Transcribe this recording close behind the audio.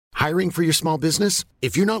Hiring for your small business?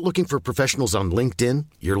 If you're not looking for professionals on LinkedIn,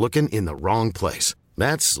 you're looking in the wrong place.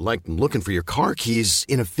 That's like looking for your car keys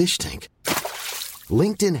in a fish tank.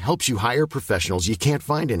 LinkedIn helps you hire professionals you can't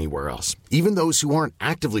find anywhere else, even those who aren't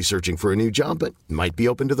actively searching for a new job but might be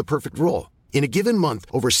open to the perfect role. In a given month,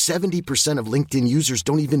 over 70% of LinkedIn users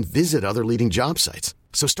don't even visit other leading job sites.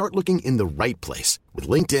 So start looking in the right place. With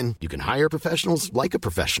LinkedIn, you can hire professionals like a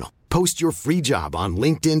professional. Post your free job on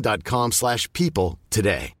linkedin.com/people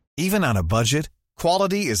today. Even on a budget,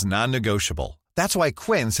 quality is non-negotiable. That's why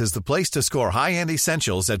Quince is the place to score high-end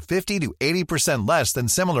essentials at 50 to 80% less than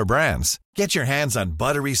similar brands. Get your hands on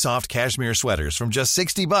buttery soft cashmere sweaters from just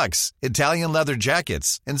 $60, Italian leather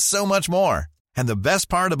jackets, and so much more. And the best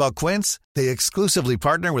part about Quince, they exclusively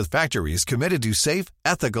partner with factories committed to safe,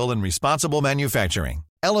 ethical, and responsible manufacturing.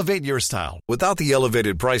 Elevate your style without the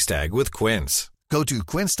elevated price tag with Quince. Go to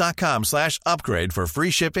quince.com/upgrade for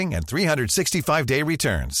free shipping and 365-day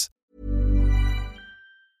returns.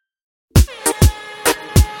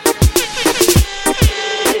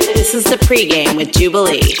 This is the pregame with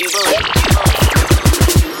Jubilee.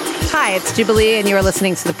 Hi, it's Jubilee, and you are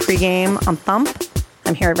listening to the pregame on Thump.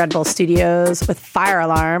 I'm here at Red Bull Studios with Fire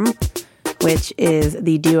Alarm, which is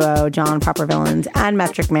the duo John Proper Villains and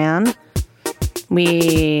Metric Man.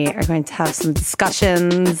 We are going to have some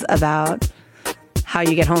discussions about how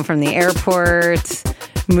you get home from the airport,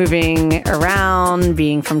 moving around,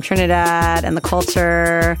 being from Trinidad, and the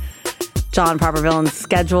culture. John Proper Villain's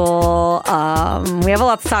schedule. We have a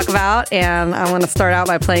lot to talk about, and I want to start out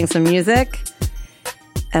by playing some music,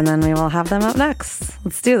 and then we will have them up next.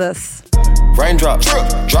 Let's do this. Raindrop,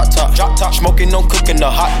 drop top, smoking, no cooking, the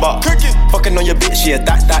hot pot. Fucking on your bitch, yeah,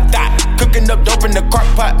 that. Cooking up dope in the crock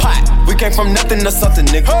pot. We came from nothing to something,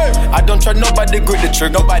 nigga. Hey. I don't try nobody, grip the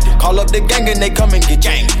trigger. Nobody call up the gang and they come and get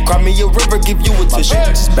gang. Cry me a river, give you a tissue.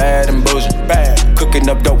 It's bad and bullshit, bad. Cooking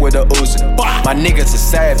up dope with a Uzi. My niggas is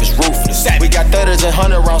savage, ruthless. We got 30s and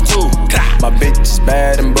 100 rounds too. My bitch is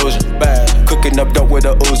bad and bullshit, bad. Cooking up dope with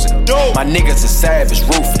a Uzi. My niggas is savage,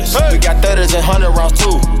 ruthless. We got 30s and 100 rounds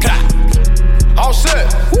too. All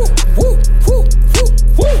set. Woo, woo, woo, woo,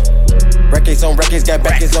 woo. Records on records, got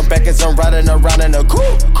backers on backers. I'm riding around in a cool.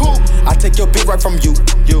 I take your beat right from you.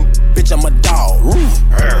 Bitch, I'm a dog.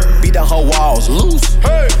 Beat down her walls, loose.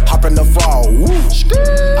 Hey. Hop in the fall. Woo.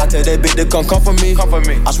 I tell that bitch to come for me.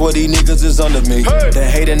 I swear these niggas is under me. Hey. The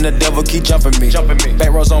hate and the devil keep jumping me.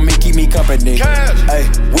 Back rows on me, keep me company. Hey,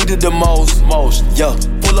 we did the most. Yeah,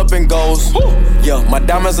 pull up and goes. Woo. Yeah, my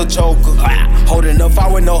diamonds a choker. Holding up, I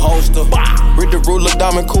with no holster. Read the ruler,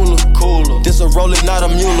 diamond cooler. This a roller, not a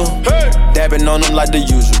mule. Hey. Dabbing on them like the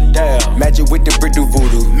usual. Damn. Magic with the brick do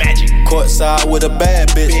voodoo. Magic. Courtside with a bad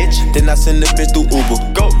bitch. Then I send the bitch through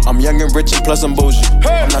Uber. Go. I'm young and rich and plus I'm bougie.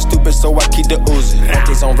 Hey. I'm not stupid, so I keep the Uzi.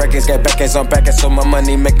 Records on records, got backers on backers, so my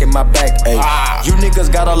money making my back ache. You niggas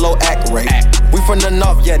got a low act rate. We from the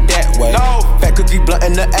north, yeah, that way. No. Fat cookie blunt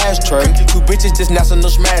in the ashtray. Two bitches just national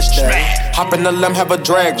smash that. Hop in the limb, have a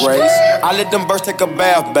drag race. I let them birds take a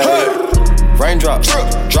bath, babe. Hey. Raindrop,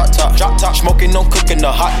 drop top, smoking, no cooking,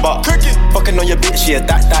 the hot pot. Fucking on your bitch, yeah,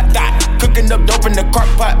 that. Cooking up dope in the crock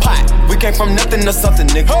pot. We came from nothing to something,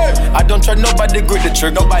 nigga. Hey. I don't try nobody, grip the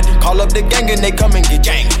trigger. Nobody call up the gang and they come and get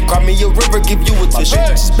gang. Cry me a river, give you a tissue.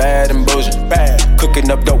 It's bad and bullshit, bad.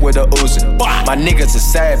 Cooking up dope with a Uzi. My niggas is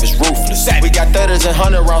savage, ruthless. We got 30s and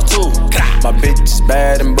 100 rounds too. My bitch is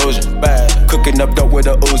bad and bullshit, bad. Cooking up dope with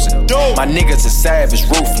a Uzi. My niggas is savage,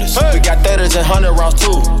 ruthless. We got 30s and 100 rounds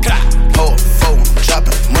too. Hold phone,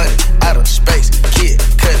 dropping money out of space. Kid,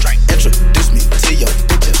 cut, introduce me to your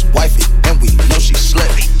bitch's wifey, and we know she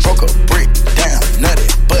slutty. Broke a brick down, nutty,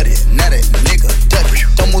 buddy, now that nigga ducky.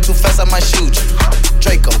 Don't move too fast, I might shoot you.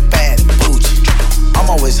 Draco, bad and bougie. I'm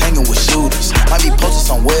always hanging with shooters. Might be posted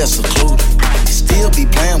somewhere secluded. Still be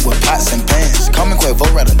playing with pots and pans. Call me Quavo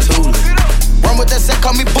Ratatouille. Run with that set,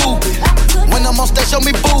 call me Booby. When I'm on stage, show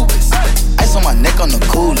me boobies. Ice on my neck on the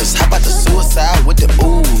coolest. How about the suicide with the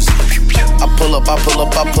ooze? I pull up, I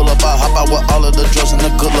hop out with all of the drugs and the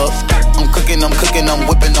good luck. I'm cooking, I'm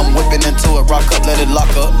whipping into it. Rock up, let it lock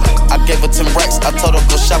up. I gave her 10 racks, I told her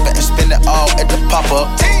go shopping and spend it all at the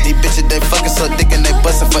pop-up. These bitches, they fucking so dick and they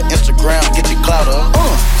bustin' for Instagram. Get your clout up.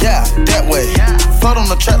 Yeah, that way. Float on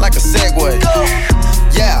the track like a Segway.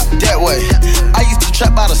 Yeah, that way. I used to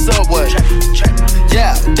trap by the subway.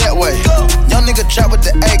 Yeah, that way. Young nigga trap with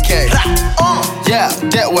the AK. Yeah,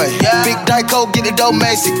 that way. Big Dyco, get it though,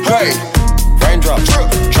 Macy. Great. Raindrop,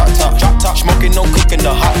 drop top, smoking, no cooking,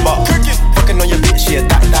 the hot pot. Fucking on your bitch, yeah,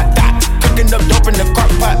 that. Cooking up dope in the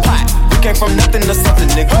crock pot. We came from nothing to something,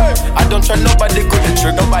 nigga. I don't try nobody, grip the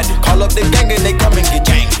trigger. Nobody call up the gang and they come and get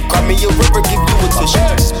gang. Cry me a river, give you a tissue.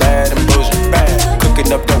 It's bad and bullshit, bad.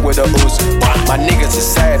 Cooking up dope with a a Uzi. My niggas is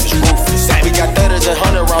savage, ruthless. We got 30s and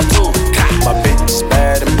 100 rounds too. My bitch is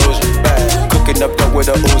bad and bullshit, bad. Cooking up dope with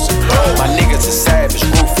a Uzi. My niggas is savage,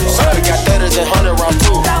 ruthless. We got 30s and 100 rounds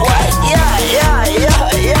too. Yeah.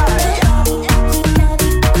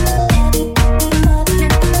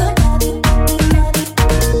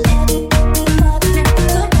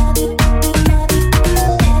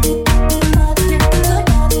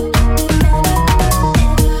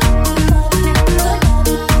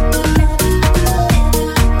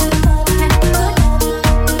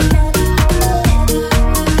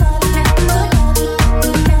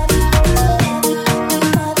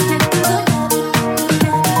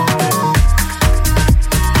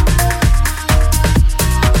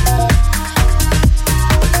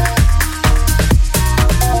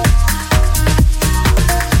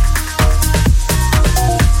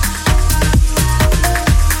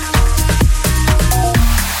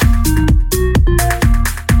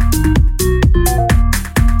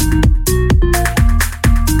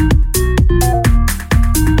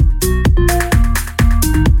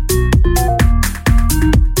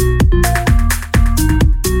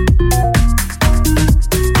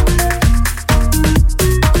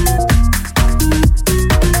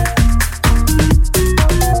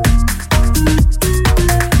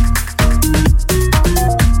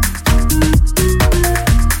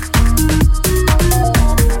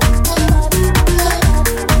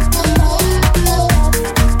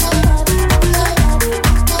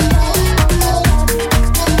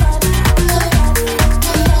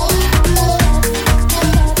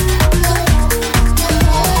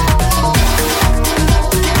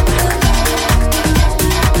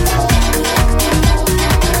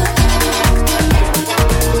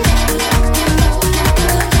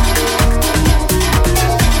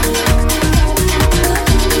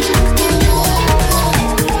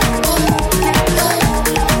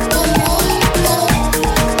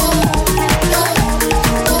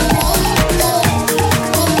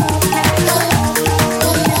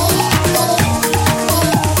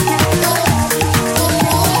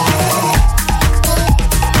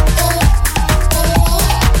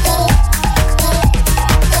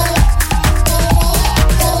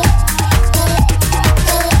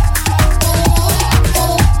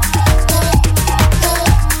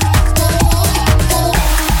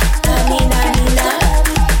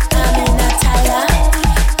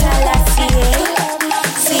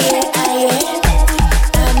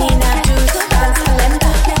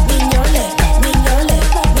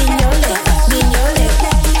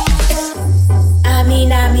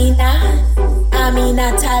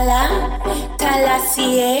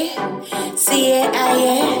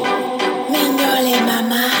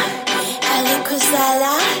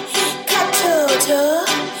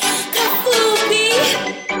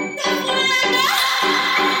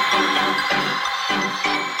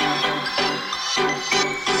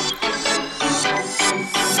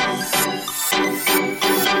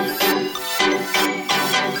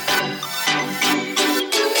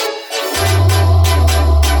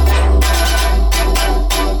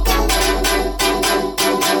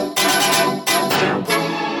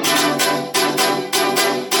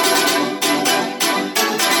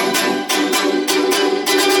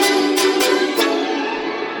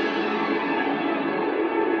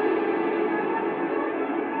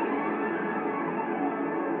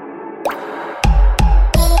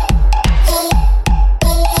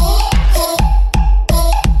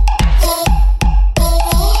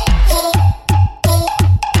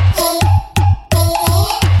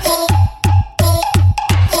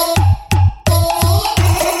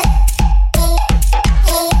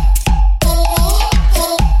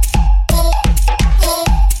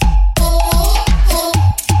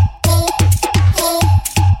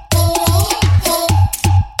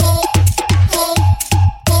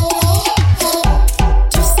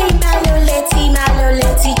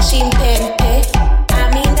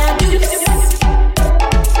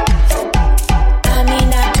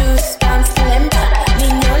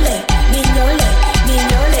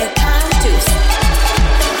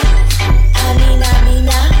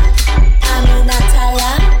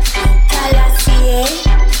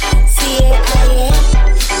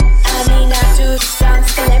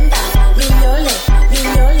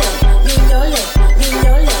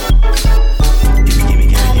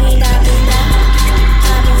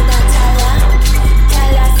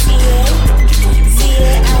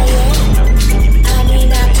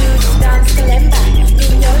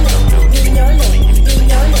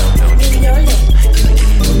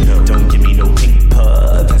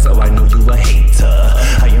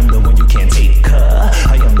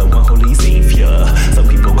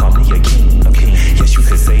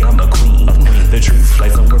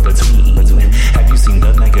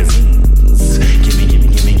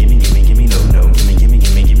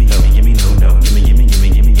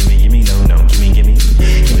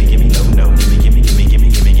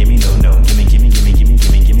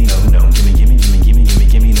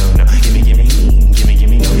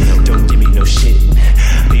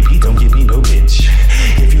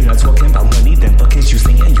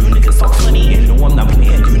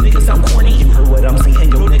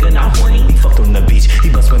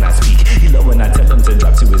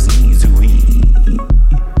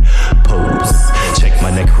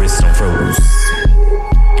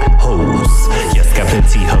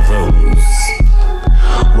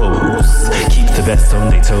 the best on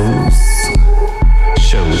their toes.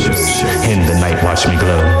 Shows in the night, watch me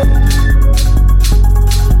glow.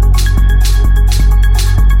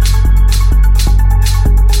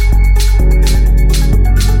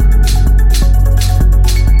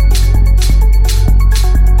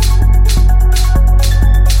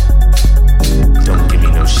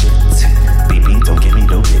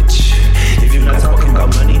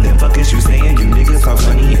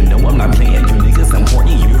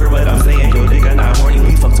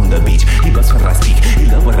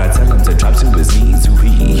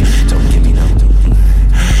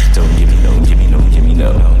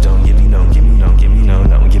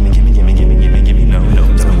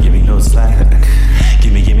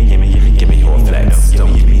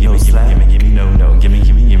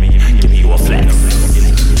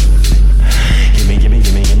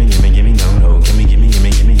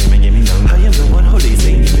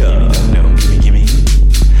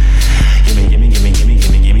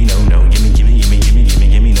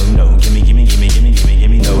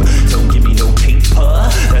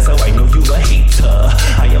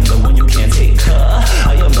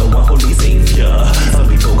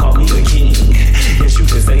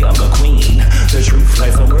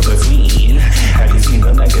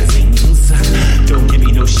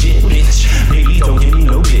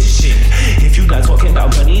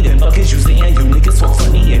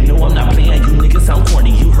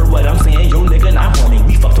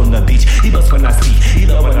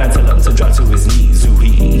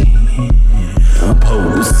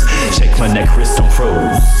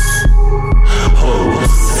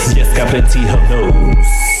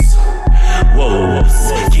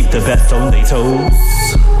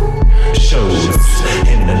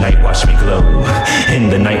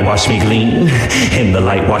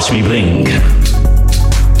 Watch me blink.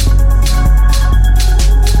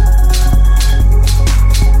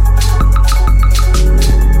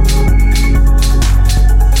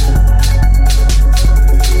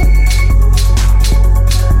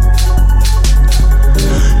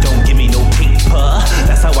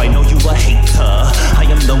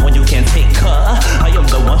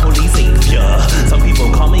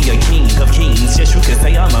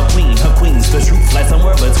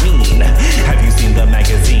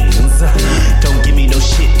 Don't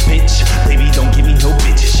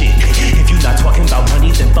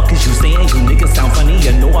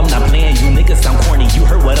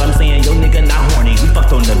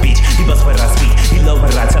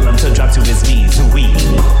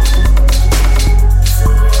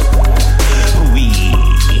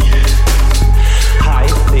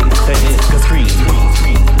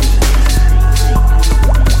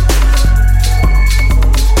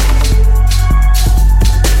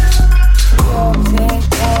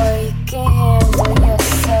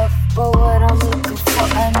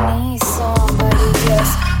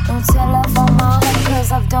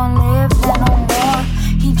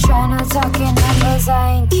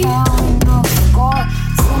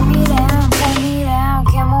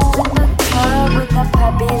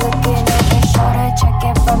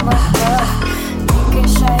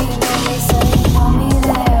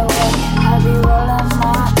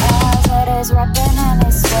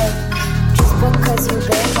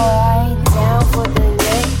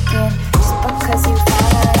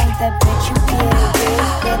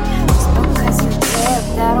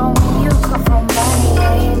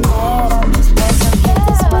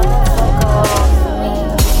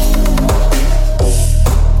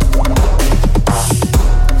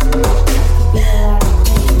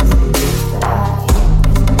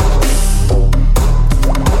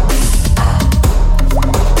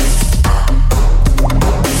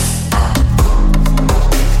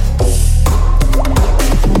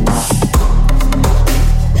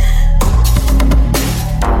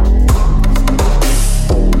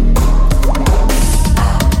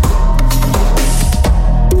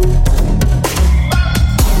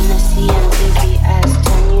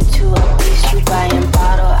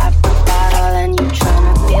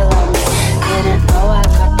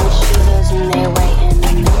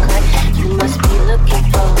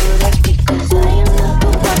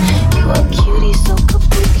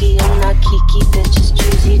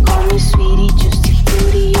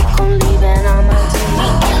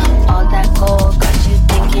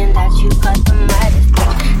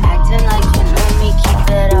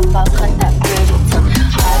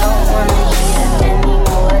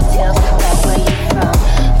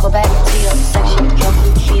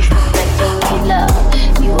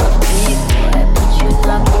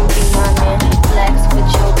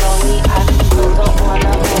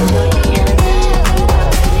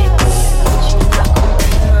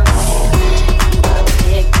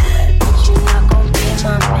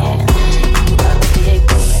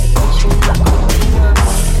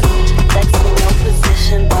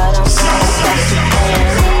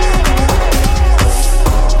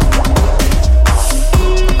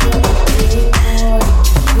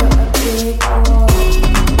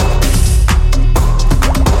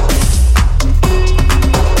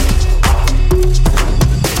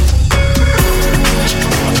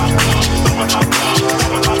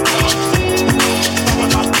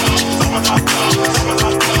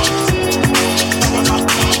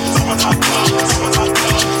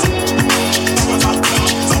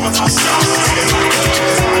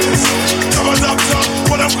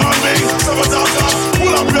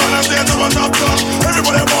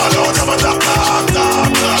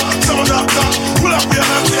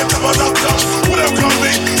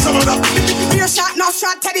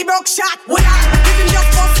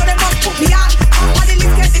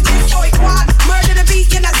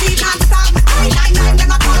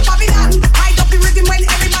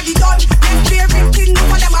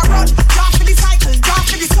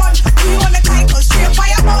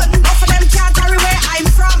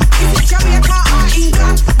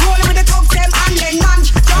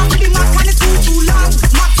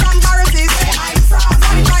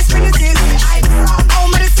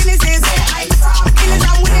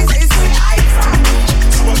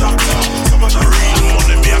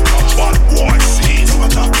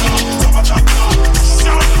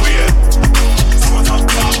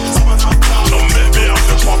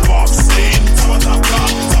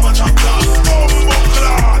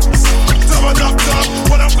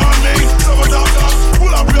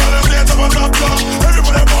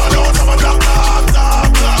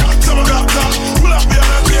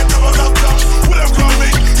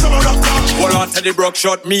broke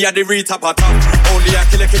shot, me at the re-top a top. Only a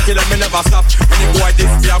killer, me never stop. Any boy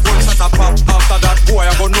this be a gunshot a pop. After that boy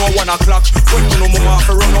I go know 1 o'clock. When you know mama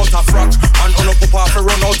fi run out a frock, and on papa fi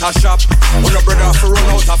run out a shop, on brother fi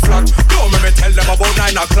run out a flock. Don't make me tell them about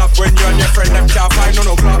 9 o'clock. When you and your friend them can't find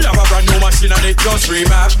no clock. We have a brand new machine and it just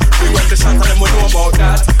remap. We went to shot and them we know about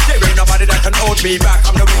that. There ain't nobody that can hold me back.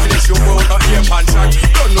 I'm the wickedest you will not hear pan shot.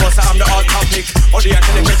 Don't know so I'm the hot topic. Or the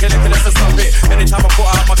kill to stop it. Anytime I put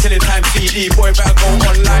out my killing time CD, boy better go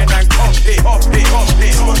online and copy. Real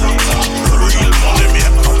money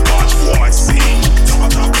maker, bad boy scene.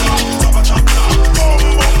 Bumbo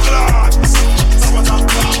clocks.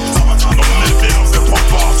 No me bills and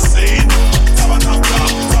pop off scene.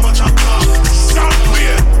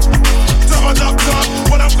 Champagne.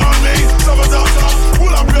 What I'm calling me?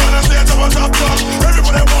 Pull up your and say everybody want out. Pull up your and say what I'm calling me?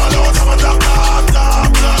 Everybody want out.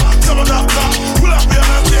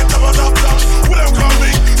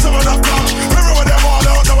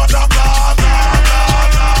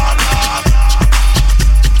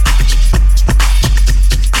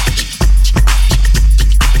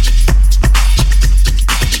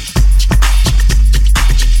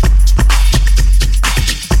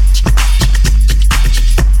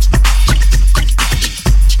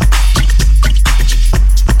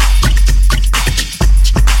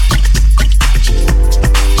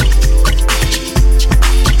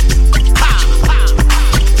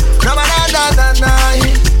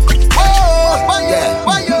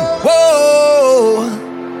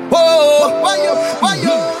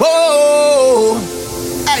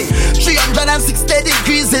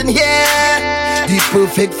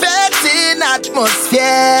 Perfect fetting atmosphere.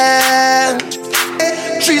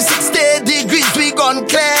 360 degrees we gone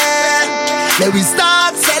clear. Then we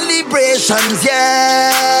start celebrations,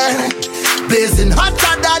 yeah. Blazing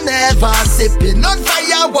hotter than ever, sipping on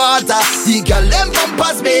fire water. The girl them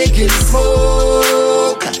bumpers making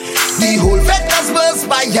smoke. The whole fetters burst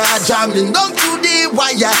fire, jamming down to the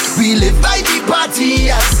wire. We live by the party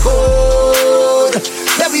as code.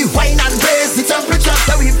 Then we wine and raise the temperature.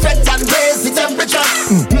 Then we fet and raise the temperature.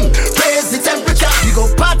 Raise the temperature. We go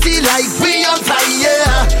party like we on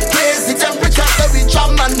fire. Raise the temperature. Then we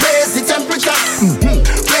jump and raise the temperature.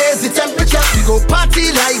 Raise the temperature. We go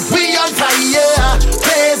party like we on fire.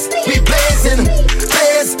 Blaze, we blazing.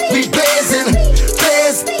 Blaze, we blazing.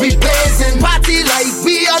 Blaze, we blazing. Party like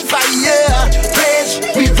we on fire. Rage,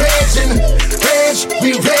 we raging. Rage,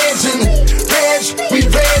 we raging. Rage, we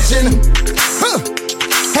raging.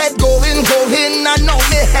 Head going, I know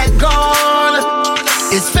me head gone.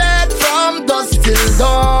 It's fed from dusk till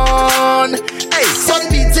dawn. Hey, sun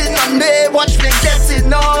beating on me, watch me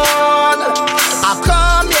getting on. I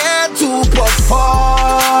come here to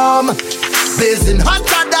perform. Blazing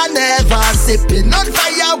hotter than ever, sipping on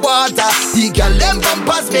fire water. The girl them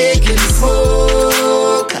bumpers making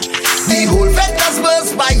smoke. The whole fetters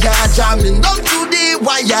burst fire, jamming down to the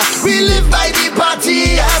wire. We live by the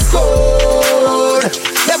party as code.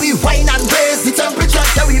 Then we wine and raise the temperature.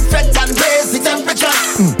 Then we fet and raise the temperature.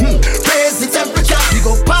 Raise the temperature. We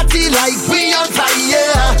go party like we on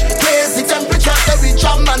fire. Raise the temperature. Then we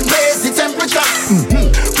jump and raise the temperature.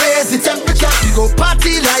 Raise the temperature. We go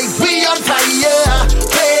party like we on fire.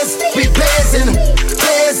 Blaze, we blazing.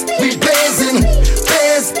 Blaze, we blazing.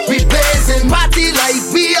 Blaze, we blazing. Party like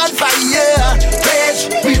we on fire. Rage,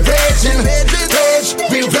 we raging. Rage,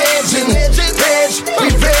 we raging. Rage,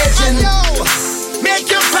 we raging. Make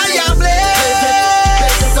your fire blaze.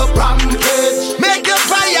 Blaze up rampage. Make your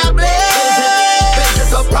fire blaze.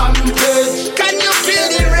 Blaze up rampage. Can you feel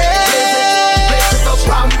the rage? Blaze up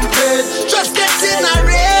rampage. Just get in a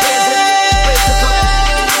rage.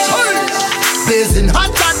 Blazing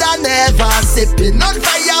hotter than ever, sipping on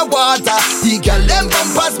fire water. The girl them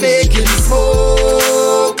bumpers making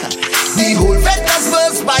smoke. The whole fetters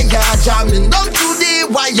burst fire, jamming down to the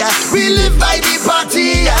wire. We live by the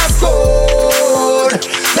party as code.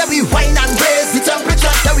 Then we wine and raise the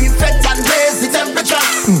temperature. Then we fet and raise the temperature.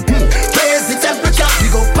 Raise the temperature. We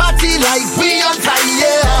go party like we on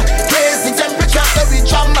fire. Raise the temperature. Then we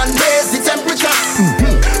jump and raise the temperature.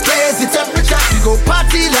 Raise the temperature. We go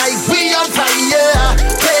party like we on fire.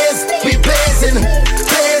 Blaze, we blazing.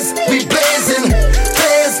 Blaze, we blazing.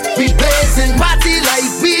 Blaze, we blazing. Party like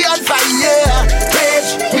we on fire.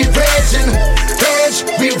 Rage, we raging. Rage,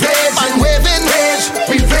 we raging. I'm waving. Rage,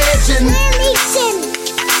 we raging.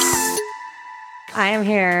 I am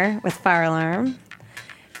here with Fire Alarm,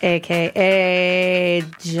 a.k.a.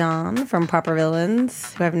 John from Proper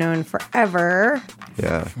Villains, who I've known forever.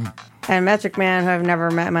 Yeah. And Metric Man, who I've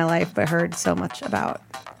never met in my life, but heard so much about.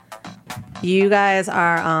 You guys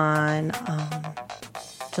are on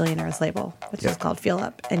Billionaires label, which is called Feel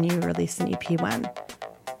Up, and you released an EP when?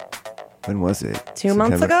 When was it? 2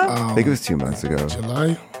 months ago? I think it was 2 months ago.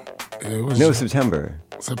 July? It was September.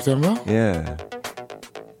 September? Yeah.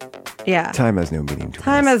 Yeah. Time has no meaning to us.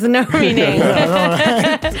 Time has no meaning.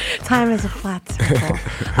 Time is a flat circle.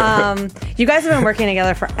 You guys have been working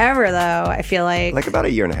together forever, though, I feel like. Like about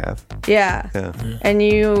a year and a half. Yeah. And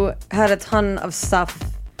you had a ton of stuff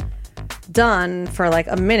done for like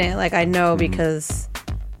a minute. Like I know because,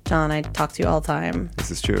 John, I talk to you all the time. This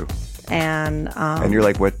is true. And you're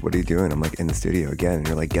like, what are you doing? I'm like, in the studio again. And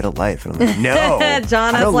you're like, get a life. And I'm like, no.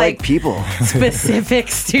 John I has don't like people. specific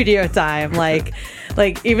studio time. Like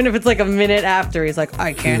even if it's like a minute after, he's like,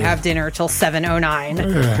 I can't have dinner till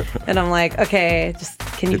 7:09. And I'm like, okay, just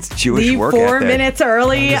can you It's Jewish leave work 4 ethic. minutes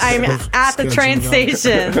early? I'm at the train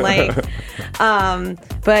station. Like,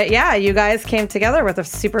 but yeah, you guys came together with a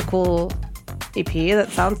super cool EP that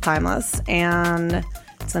sounds timeless, and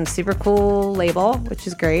it's a super cool label, which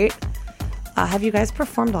is great. Have you guys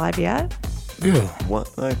performed live yet? Yeah. Once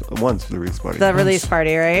for the release party. The release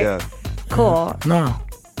party, right? Yeah. Cool. No.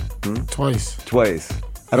 Twice.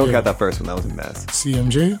 I don't got that first one. That was a mess.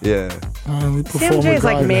 CMJ? Yeah. We performed CMJ is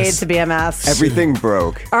like made regardless. to be a mess. Everything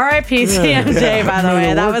broke. R.I.P. CMJ, by the Made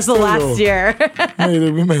way. it That work was the still, last though. year.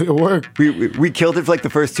 We made it work. We killed it for like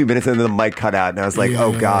the first 2 minutes and then the mic cut out. And I was like,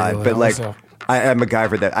 oh, God. yeah, But like, that was I'm a guy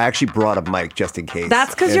for that. I actually brought a mic just in case.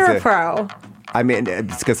 That's because you're a pro. I mean,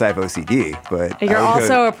 it's because I have OCD, but... You're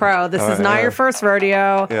also a pro. This is not yeah. your first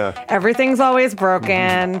rodeo. Yeah. Everything's always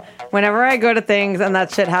broken. Whenever I go to things and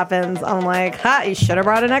that shit happens, I'm like, ha, you should have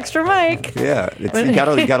brought an extra mic. Yeah, you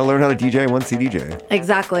gotta learn how to DJ once you DJ.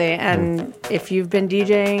 Exactly. And if you've been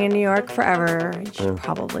DJing in New York forever, you should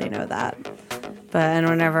probably know that. And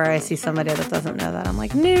whenever I see somebody that doesn't know that, I'm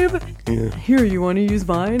like, noob, here, you want to use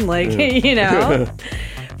mine? Like, you know?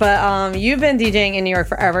 But you've been DJing in New York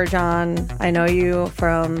forever, John. I know you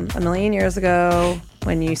from a million years ago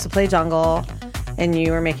when you used to play Jungle and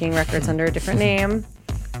you were making records under a different name.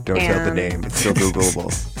 Don't tell the name. It's still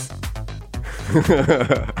Googleable.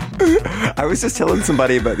 I was just telling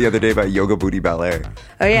somebody the other day about Yoga Booty Ballet.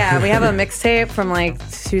 Oh, yeah. We have a mixtape from like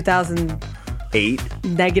 2008.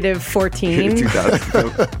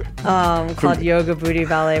 -14 called Yoga Booty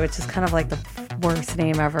Ballet, which is kind of like the worst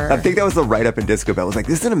name ever. I think that was the write-up in Disco Bell. I was like,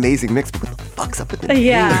 this is an amazing mix, but what the fuck's up with the name?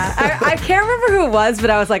 Yeah. I can't remember who it was, but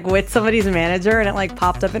I was like with somebody's manager and it like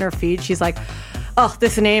popped up in her feed. She's like, oh,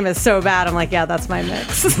 this name is so bad. I'm like, yeah, that's my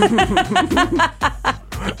mix.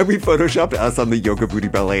 And we photoshopped us on the Yoga Booty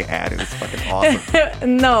Ballet ad. It was fucking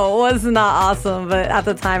awesome. No, it was not awesome, but at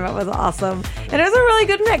the time it was awesome. And it was a really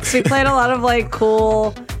good mix. We played a lot of like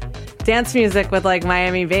cool dance music with like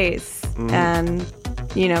Miami bass. And,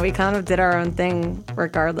 you know, we kind of did our own thing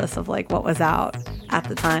regardless of like what was out at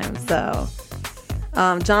the time. So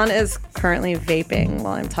John is currently vaping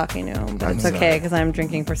while I'm talking to him, but it's okay because I'm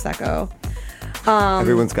drinking Prosecco.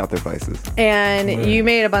 Everyone's got their vices. And you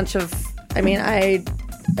made a bunch of, I mean,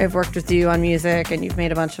 I've worked with you on music and you've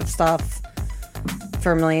made a bunch of stuff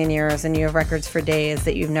for a million years and you have records for days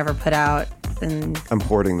that you've never put out. And I'm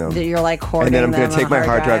hoarding them. that you're like hoarding And then I'm them going to take on a my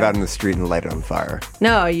hard drive out in the street and light it on fire.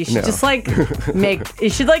 No, you should just like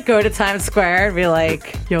you should like go to Times Square and be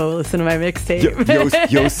like, yo, listen to my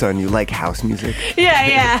mixtape. Yo, son, you like house music?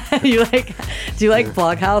 Yeah. Do you like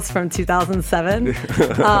Bloghouse from 2007?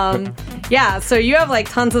 Yeah, so you have like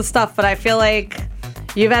tons of stuff, but I feel like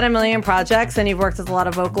you've had a million projects and you've worked with a lot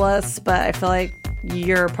of vocalists, but I feel like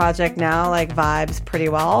your project now like vibes pretty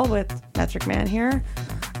well with Metric Man here.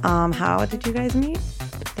 How did you guys meet?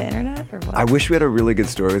 The internet or what? I wish we had a really good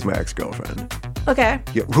story with my ex-girlfriend. Okay.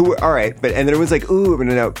 Yeah, all right, and then it was like, ooh,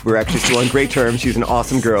 no, we're actually still on great terms. She's an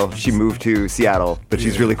awesome girl. She moved to Seattle, but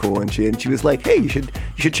she's really cool. And she was like, hey, you should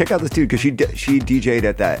check out this dude because she DJ'd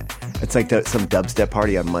at that. It's like some dubstep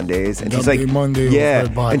party on Mondays, and she's like, Monday, yeah,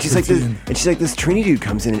 by and she's like, 15. this Trini dude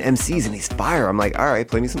comes in and MCs and he's fire. I'm like, all right,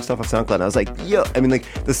 play me some stuff off SoundCloud. And I was like, yo, I mean,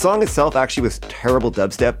 like the song itself actually was terrible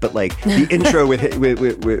dubstep, but like the intro with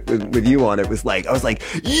you on it was like, I was like,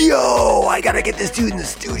 yo, I gotta get this dude in the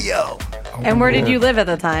studio. And where did you live at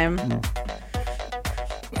the time?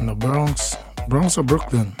 In the Bronx or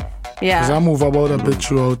Brooklyn. Yeah. Because I move about a bit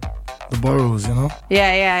throughout the boroughs, you know?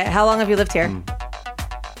 Yeah. How long have you lived here?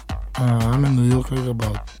 I'm in New York like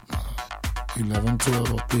about 11 to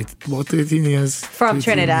about 13 years. From 13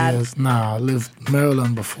 Trinidad? Years. Nah, I lived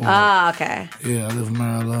Maryland before. Ah, okay. Yeah, I lived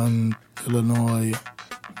Maryland, Illinois.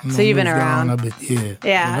 So you've been moved down around. a bit, yeah.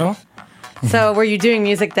 Yeah. You know? So were you doing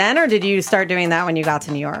music then, or did you start doing that when you got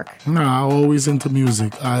to New York? Nah, I'm always into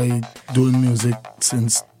music. I doing music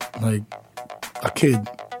since like a kid.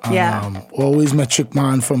 Yeah. Always Metric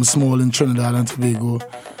Man from small in Trinidad and Tobago.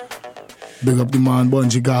 Big up the man,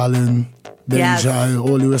 Bungie Garland, Yes. Denjai,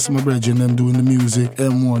 all the rest of my brethren, them doing the music,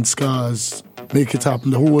 M1, Scars, Make It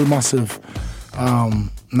Happen, the whole massive.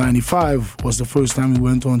 95 was the first time we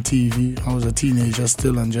went on TV. I was a teenager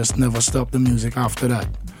still and just never stopped the music after that.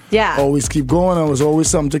 Yeah. Always keep going. There was always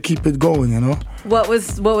something to keep it going, you know? What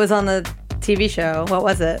was on the TV show? What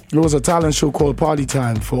was it? It was a talent show called Party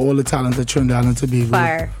Time for all the talent of Trinidad and Tobago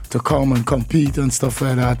Fire. to come and compete and stuff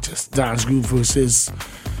like that. Just dance group versus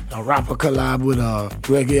a rapper collab with a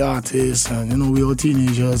reggae artist. And, you know, we were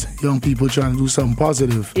teenagers, young people trying to do something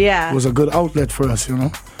positive. Yeah. It was a good outlet for us, you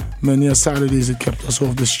know? Many a Saturdays it kept us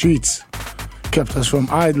off the streets, kept us from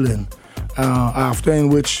idling. After in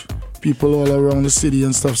which people all around the city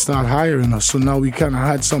and stuff start hiring us. So now we kind of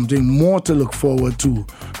had something more to look forward to.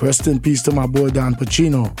 Rest in peace to my boy Dan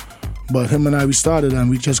Pacino. But him and I, we started and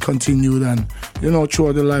we just continued, and, you know,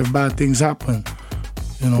 throughout the life, bad things happen.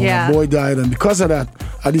 You know, Yeah. my boy died, and because of that,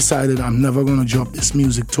 I decided I'm never going to drop this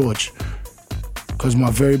music torch. Because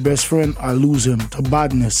my very best friend, I lose him to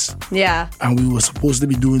badness. Yeah. And we were supposed to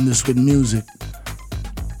be doing this with music.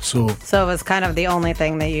 So So it was kind of the only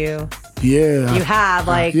thing that you yeah. had,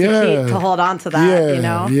 like, yeah. to hold on to that, Yeah, you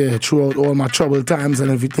know? yeah. Throughout all my troubled times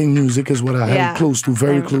and everything, music is what I Yeah. held close to,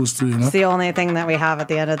 very And close to, you know? It's the only thing that we have at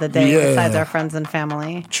the end of the day Yeah. besides our friends and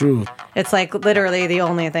family. True. It's like literally the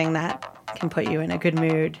only thing that can put you in a good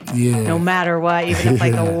mood. Yeah. No matter what, even if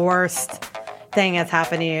like the Yeah. worst thing has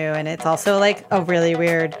happened to you. And it's also like a really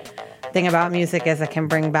weird thing about music is it can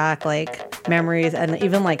bring back like memories and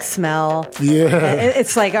even like smell. Yeah.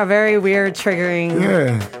 It's like a very weird triggering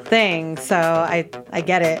Yeah. thing. So I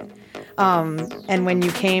get it. And when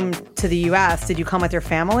you came to the U.S., did you come with your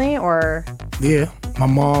family or Yeah. My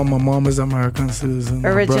mom is American citizen. My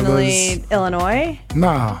originally brothers- Illinois?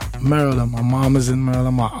 Nah, Maryland. My mom is in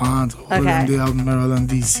Maryland. My aunt, all of them, Okay. they out in Maryland,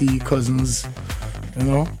 D.C., cousins, you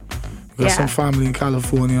know? Got Yeah. some family in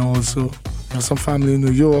California also. Got some family in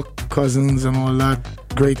New York, cousins and all that.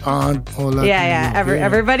 Great aunt, all that. Yeah.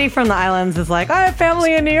 Everybody from the islands is like, I have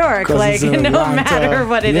family in New York. Cousins Like, in no Atlanta. matter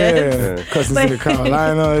what it is. Yeah, cousins in the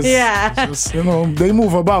Carolinas. Yeah. Just, you know, they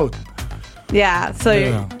move about. Yeah. So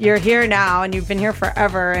Yeah. you're here now and you've been here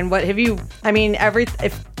forever. And what have you, I mean,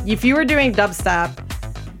 if you were doing dubstep,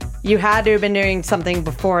 you had to have been doing something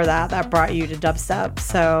before that brought you to dubstep.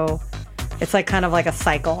 So it's like kind of like a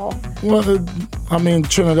cycle. Well, I mean,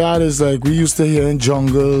 Trinidad is like, we used to hear in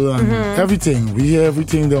jungle and Mm-hmm. everything. We hear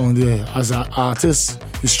everything down there. As an artist,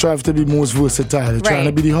 you strive to be most versatile. You're trying to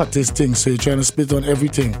Right. be the hottest thing, so you're trying to spit on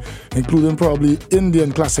everything, including probably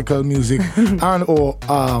Indian classical music and or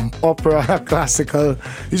opera classical.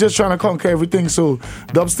 You're just trying to conquer everything, so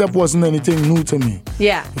dubstep wasn't anything new to me.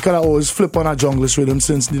 Yeah. Because I always flip on a junglist rhythm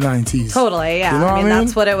since the 90s. Totally. Yeah. You know I what mean, I mean?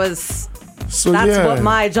 that's what it was. So That's yeah. what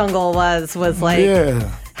my jungle was like, Yeah.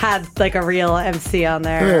 had like a real MC on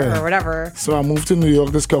there Yeah. or whatever. So I moved to New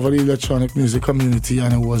York, discovered the electronic music community,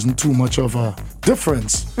 and it wasn't too much of a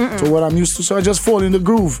difference to what I'm used to. So I just fall in the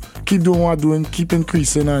groove, keep doing what I'm doing, keep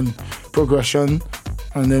increasing and progression.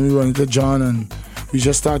 And then we run into John and we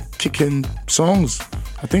just start kicking songs.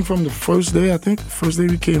 I think from the first day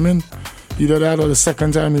we came in, either that or the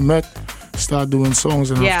second time we met, start doing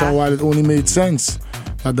songs. And Yeah. after a while, it only made sense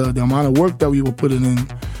that the amount of work that we were putting in,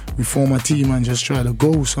 we form a team and just try to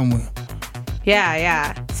go somewhere.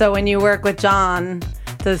 Yeah. So when you work with John,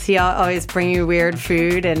 does he always bring you weird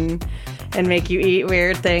food and make you eat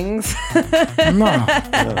weird things? Nah.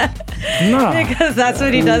 Because that's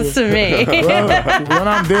what he does to me. Well, when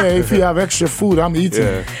I'm there, if you have extra food, I'm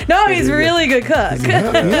eating. No, he's a really good cook.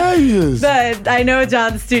 Yeah, he is. But I know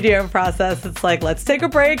John's studio process. It's like, let's take a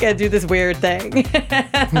break and do this weird thing.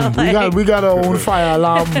 We got our own fire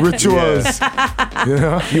alarm rituals. You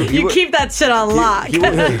know? You keep that shit on lock. He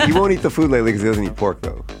won't eat the food lately because he doesn't eat pork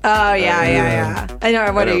though. Oh yeah. I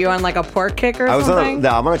know. What are you on, like a pork kick or something?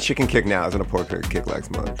 I'm on a chicken kick now. I was on a pork kick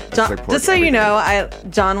last month. John, just so you know,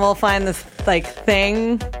 John will find this like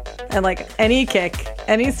thing and like any kick,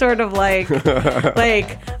 any sort of like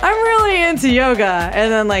like I'm really into yoga,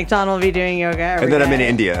 and then like John will be doing yoga every And then I'm day. in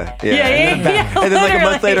India. Yeah. And then like a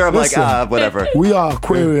month later, I'm Listen, like, whatever. We are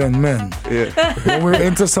Aquarian men. Yeah. When we're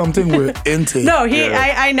into something, we're into it. No,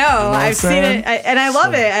 Yeah. I know. what I'm I've seen saying? it, and I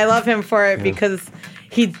love it. I love him for it because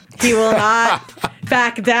he will not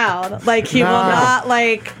back down. Like he will not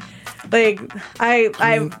like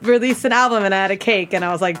I released an album and I had a cake and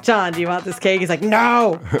I was like, John, do you want this cake? He's like,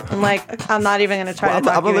 no. I'm like, I'm not even gonna try to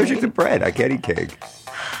talk I'm you allergic into to bread. I can't eat cake.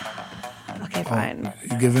 Okay, Okay, fine.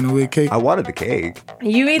 You giving away cake? I wanted the cake.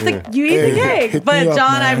 You eat the Hey, cake, hit but me up,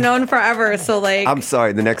 John, man. I've known forever. So like, I'm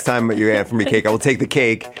sorry. The next time you offer me cake, I will take the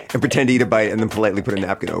cake and pretend to eat a bite, and then politely put a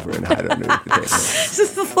napkin over it and hide it underneath the table.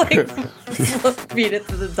 just like feed it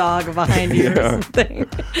to the dog behind you or something.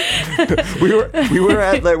 We were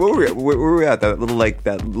at like where were we at that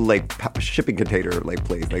little shipping container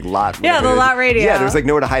place lot. Yeah, whatever the it is. lot radio. Yeah, there was like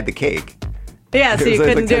nowhere to hide the cake. Yeah, so There you was,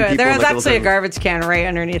 like, couldn't 10 do it. people There in, was like, a actually a little- garbage can right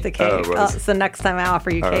underneath the cake. it was. So next time I offer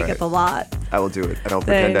you All cake right. at the lot, I will do it. I don't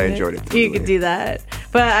pretend I enjoyed it. You could do that.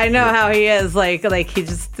 But I know how he is. Like he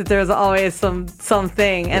just there's always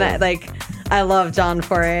something, and I love John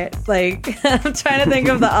for it. Like I'm trying to think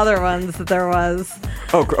of the other ones that there was.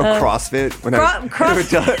 CrossFit. When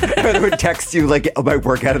I would text you like my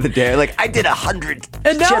workout of the day, like I did 100.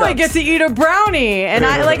 And now I sit-ups. get to eat a brownie. And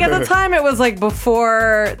I like at the time it was like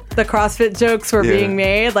before the CrossFit jokes were being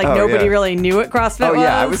made. Like nobody really knew what CrossFit was. Oh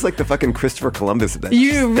yeah, I was like the fucking Christopher Columbus of that.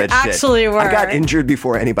 You that actually shit. were. I got injured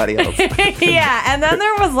before anybody else. Yeah, and then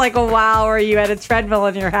there was like a while where you had a treadmill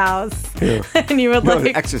in your house, and you would No, like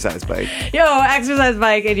the exercise bike. exercise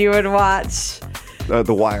bike, and you would watch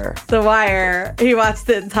The Wire. The Wire. He watched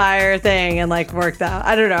the entire thing and like worked out.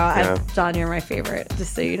 I don't know. Yeah. John, you're my favorite,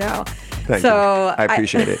 just so you know. Thank you. I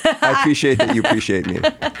appreciate it. I appreciate that you appreciate me.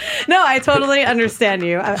 No, I totally understand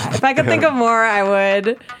you. If I could think of more, I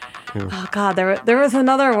would. Oh God, there was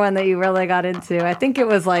another one that you really got into. I think it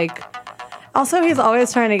was like. Also, he's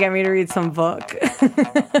always trying to get me to read some book.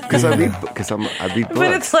 Because I read books.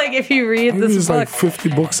 But it's like if you read Maybe this it's book, like 50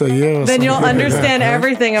 books a year or then you'll something like understand that, right?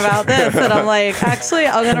 everything about this. And I'm like, actually,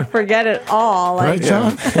 I'm gonna forget it all. Like, Right,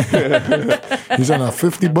 John? He's on a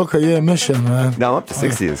 50 book a year mission, man. No, I'm up to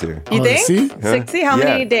 60 this year. You think? See? 60? How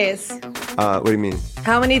many days? What do you mean?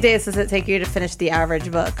 How many days does it take you to finish the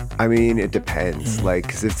average book? I mean, it depends. Like,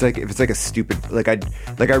 'cause if it's like a stupid,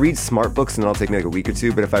 I read smart books and it'll take me like a week or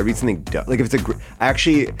two. But if I read something like if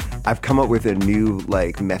it's I've come up with a new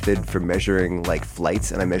like method for measuring like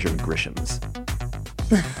flights, and I measure Grishams.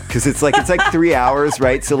 Because it's like 3 hours,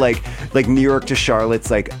 right? So like New York to Charlotte's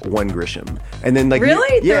like 1 Grisham, and then like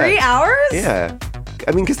Really? 3 hours? Yeah.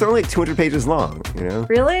 I mean, because they're only like 200 pages long, you know?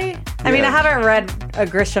 Really? I mean, I haven't read a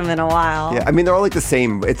Grisham in a while. Yeah, I mean, they're all like the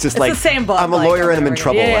same. It's just like the same book, I'm a like, lawyer and I'm in over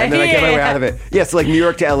trouble, again. Yeah, and then I get my way yeah. out of it. Yeah, so like New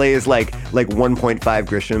York to LA is like 1.5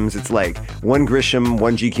 Grishams. It's like 1 Grisham,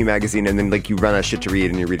 1 GQ magazine, and then like you run out of shit to read,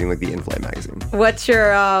 and you're reading like the In-Flight magazine. What's your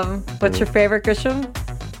favorite Grisham?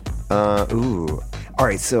 Ooh. All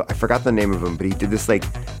right, so I forgot the name of him, but he did this like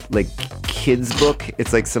kids book.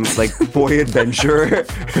 It's like some like boy adventure.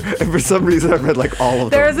 And for some reason, I've read like all of them.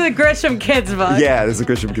 There's a Grisham kids book. Yeah, there's a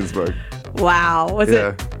Grisham kids book. Wow. Was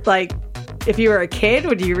Yeah. it like, if you were a kid,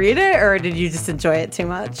 would you read it, or did you just enjoy it too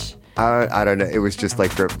much? I don't know. It was just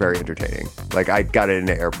like very entertaining. Like I got it in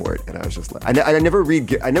the airport, and I was just like, I never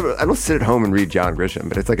read. I don't sit at home and read John Grisham,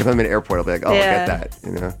 but it's like if I'm in an airport, I'll be like, oh, Yeah. I'll get that,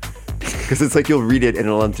 you know. Because it's like you'll read it and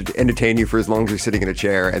it'll entertain you for as long as you're sitting in a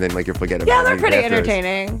chair, and then like you'll forget about it. Yeah, they're pretty afterwards.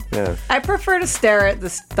 entertaining. Yeah. I prefer to stare at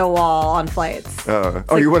the wall on flights. Oh,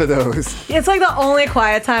 you're one of those. It's like the only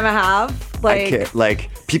quiet time I have. I can't. Like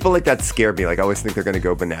people like that scare me. Like I always think they're gonna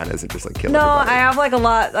go bananas and just like kill No, everybody. I have like a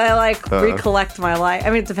lot. I like recollect my life. I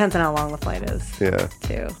mean, it depends on how long the flight is. Yeah.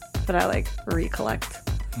 Too, but I like recollect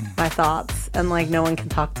my thoughts, and like no one can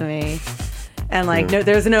talk to me, and like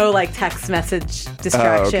there's no like text message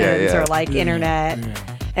distractions or like internet,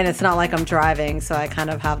 and it's not like I'm driving, so I kind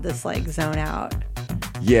of have this like zone out.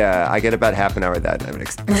 Yeah, I get about half an hour of that, and I have an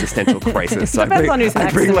existential crisis. So Depends on who's I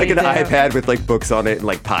next bring to like me, an too. iPad with like books on it and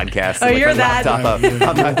like podcasts. Oh, and, like, you're my that- laptop up.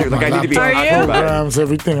 I'm not doing like I need to be. Are on you? top of it. Programs,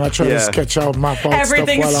 everything. I try to sketch out, map out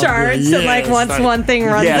Everything's stuff while I'm charged, doing. and like Yeah, once it's like, one thing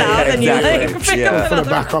runs out, then you exactly. like pick Yeah. up for the another.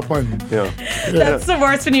 backup one. Yeah. That's the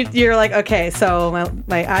worst when you're like, okay, so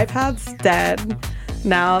my iPad's dead.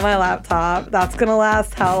 Now my laptop, that's gonna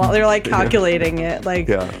last how long? They're like calculating it. Like,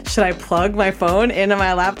 should I plug my phone into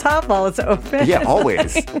my laptop while it's open? Yeah,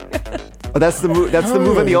 always. Oh, that's the move. That's the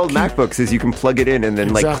move on the old MacBooks is you can plug it in and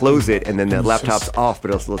then like close it, and then the laptop's off, but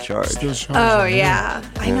it'll still charge. Oh yeah,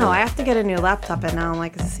 I know. I have to get a new laptop, and now I'm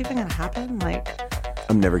like, is this even gonna happen? Like,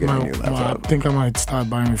 I'm never getting a new I laptop. think I might start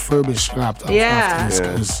buying refurbished laptops Yeah.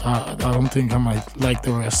 after this, 'cause I don't think I might like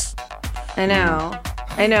the rest. I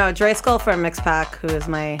know. Dre Skull from Mixpack, who is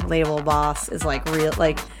my label boss, is like real.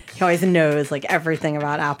 Like he always knows like everything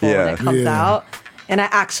about Apple when it comes out. And I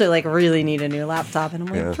actually like really need a new laptop, and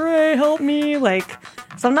I'm like, Dre, help me! Like,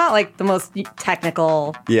 so I'm not like the most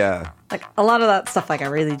technical. Yeah. Like a lot of that stuff, like I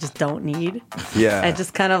really just don't need. Yeah. I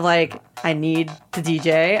just kind of like I need to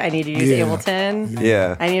DJ. I need to use Ableton.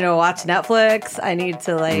 Yeah. I need to watch Netflix. I need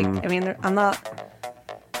to like. I mean, I'm not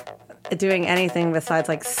doing anything besides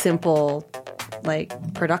like simple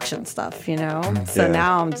like production stuff, you know? So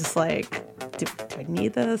now I'm just like, do I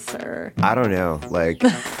need this or? I don't know. Like,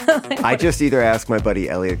 I just either ask my buddy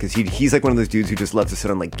Elliot, because he's like one of those dudes who just loves to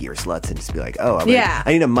sit on like Gear Sluts and just be like, oh,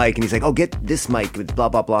 I need a mic. And he's like, oh, get this mic with blah,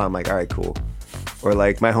 blah, blah. I'm like, all right, cool. Or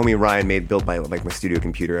like my homie Ryan built my studio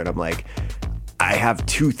computer, and I'm like, I have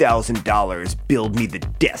 $2,000. Build me the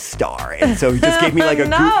Death Star. And so he just gave me like he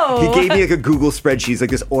gave me like a Google spreadsheet. He's like,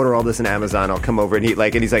 just order all this on Amazon. I'll come over and he's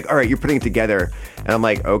like, all right, you're putting it together. And I'm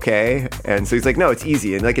like, okay. And so he's like, no, it's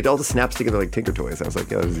easy. And like it all just snaps together like Tinker Toys. I was like,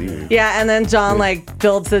 yeah, this is easy. Yeah, and then John like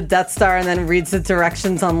builds the Death Star and then reads the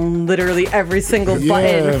directions on literally every single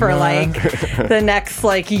button for like the next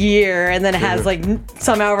like year, and then has like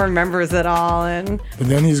somehow remembers it all. And but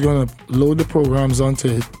then he's gonna load the programs onto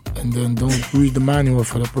it, and then don't read the manual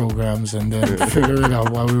for the programs, and then figure it out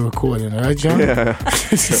while we're recording, right, John? Yeah.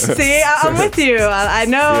 See, I'm with you. I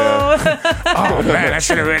know. Yeah. Oh man, I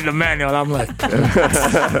should have read the manual. I'm like,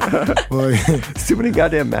 too many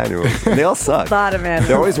goddamn manuals. And they all suck. A lot of manuals.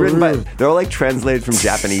 They're always written they're all like translated from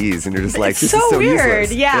Japanese, and you're just like, this so is so weird.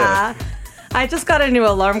 useless. Yeah. I just got a new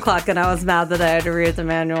alarm clock, and I was mad that I had to read the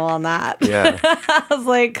manual on that. Yeah. I was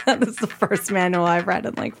like, this is the first manual I've read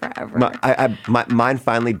in like forever. Mine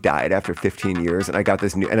finally died after 15 years, and I got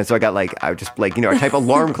this new, and so I type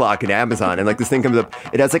alarm clock in Amazon, and like this thing comes up.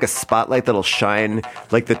 It has like a spotlight that'll shine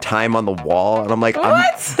like the time on the wall, and I'm like,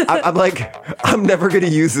 what? I'm like, I'm never gonna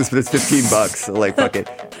use this, but it's $15, so like, fuck it.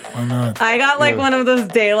 Why not? I got like one of those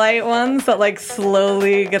daylight ones that like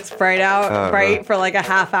slowly gets bright for like a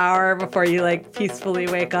half hour before you like peacefully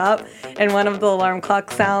wake up, and one of the alarm clock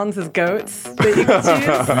sounds is goats that you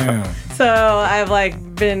can choose. So I've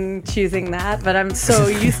like been choosing that, but I'm so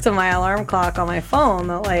used to my alarm clock on my phone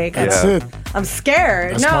that like I'm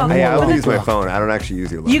scared. I only use my phone. I don't actually use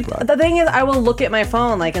the alarm clock. The thing is, I will look at my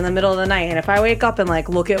phone like in the middle of the night, and if I wake up and like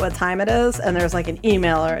look at what time it is, and there's like an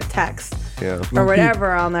email or a text or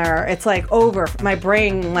whatever on there, it's like over. My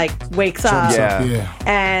brain like wakes up,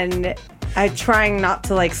 and I'm trying not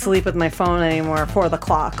to like sleep with my phone anymore for the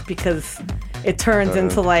clock, because it turns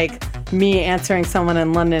into like me answering someone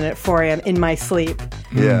in London at 4 a.m. in my sleep.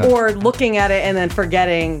 Yeah. Or looking at it and then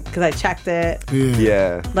forgetting because I checked it.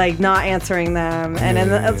 Yeah. Like not answering them. And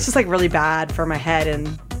then it's just like really bad for my head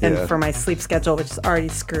and for my sleep schedule, which is already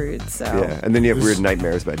screwed. So yeah. And then you have weird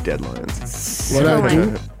nightmares about deadlines. What I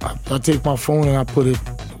do, I take my phone and I put it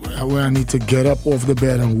where I need to get up off the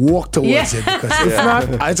bed and walk towards it, because if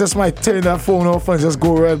not, I just might turn that phone off and just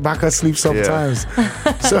go right back asleep sometimes.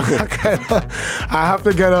 So I have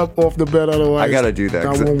to get up off the bed, otherwise I gotta do that.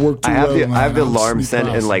 That won't work too well. I have the alarm set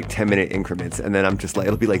in like 10-minute increments, and then I'm just like,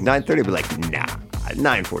 it'll be like 9:30, I'll be like, nah,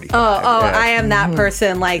 9:45. I am that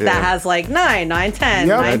person like that has like 9, 9, 10,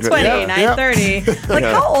 9:20, 9:30. Like,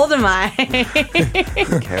 how old am I?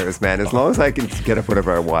 Who cares, man? As long as I can get up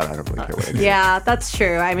whatever I want, I don't really care what I do. Yeah, that's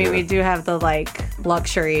true. I mean, we do have the like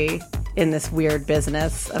luxury in this weird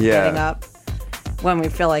business of getting up when we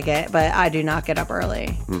feel like it, but I do not get up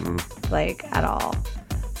early, like at all.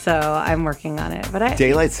 So I'm working on it. But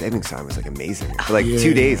daylight savings time was like amazing. For like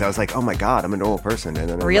 2 days, I was like, oh my God, I'm a normal person. And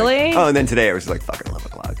then really? And then today I was like, fucking 11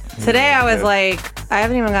 o'clock. Today I was like, I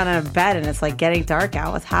haven't even gotten out of bed, and it's like getting dark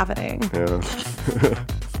out. What's happening? Yeah.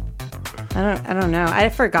 I don't know. I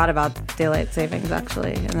forgot about daylight savings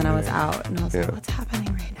actually, and then I was out, and I was like, what's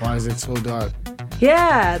happening right now? Why is it so dark?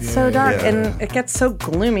 Yeah, it's so dark, and it gets so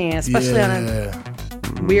gloomy, especially on a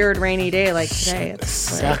weird rainy day like today.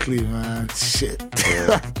 Exactly, man. Shit.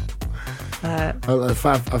 At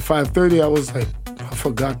 5:30, I was like, I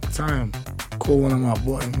forgot the time. Call one of my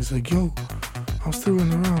boys, and he's like, yo, I'm still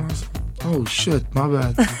running around. I was like, oh shit, my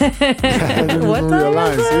bad. I didn't even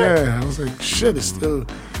realize. I was like, shit, it's still.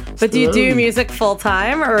 But do you do music full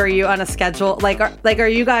time, or are you on a schedule? Like, are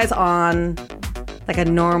you guys on like a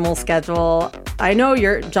normal schedule? I know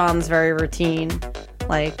John's very routine,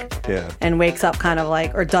 like, and wakes up kind of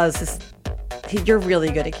like, or does this. You're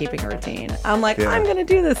really good at keeping a routine. I'm like, I'm gonna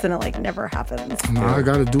do this, and it like never happens. No, I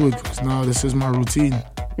gotta do it because now this is my routine.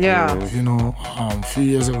 Yeah. You know, a few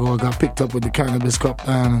years ago, I got picked up with the Cannabis Cup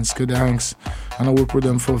Band and Skadanks, and I worked with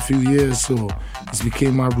them for a few years, so it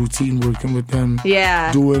became my routine working with them.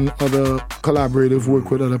 Yeah. Doing other collaborative work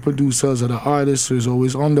with other producers, other artists, so it's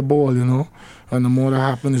always on the ball, you know. And the more that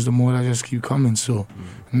happens, the more I just keep coming. So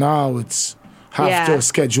now it's have to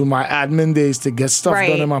schedule my admin days to get stuff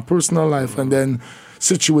done in my personal life, and then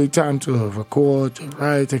situate time to record, to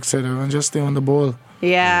write, etc., and just stay on the ball.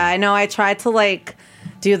 Yeah, I know. I tried to like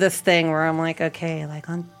do this thing where I'm like, okay, like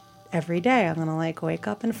on every day I'm gonna like wake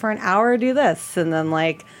up and for an hour do this, and then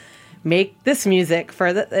like make this music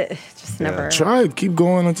for the. It just never. Try it. Keep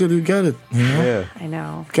going until you get it. You know? Yeah. I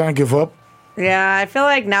know. Can't give up. Yeah, I feel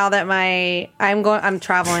like now that I'm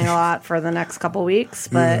traveling a lot for the next couple weeks,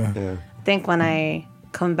 but I think when I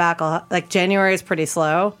come back, like January is pretty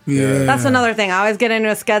slow. Yeah. That's another thing. I always get into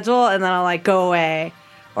a schedule and then I'll like go away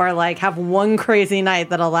or like have one crazy night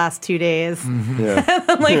that'll last 2 days. Yeah. And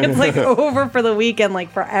then, like it's like over for the weekend, like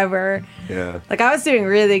forever. Yeah. Like I was doing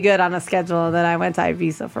really good on a schedule, and then I went to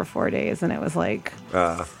Ibiza for 4 days, and it was like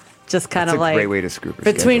just kind That's of a like great way to screw up a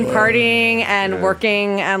between schedule. partying and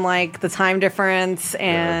working and like the time difference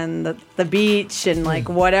and the beach and like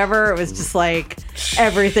whatever. It was just like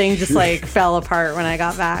everything just like fell apart when I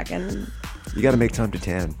got back. And You got to make time to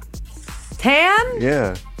tan. tan?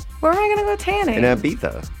 Yeah. Where am I gonna go tanning? In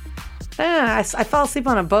Ibiza. I fell asleep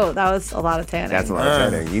on a boat. That was a lot of tanning. That's a lot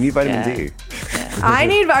of tanning. You need vitamin D. I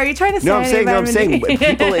need. Are you trying to say? No, I need I'm saying vitamin D?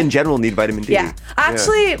 people in general need vitamin D. Yeah.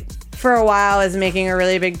 Actually, for a while, I was making a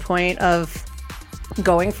really big point of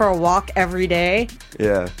going for a walk every day.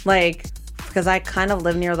 Yeah. Like, because I kind of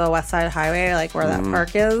live near the West Side Highway, like where that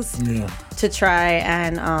park is, to try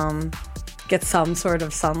and get some sort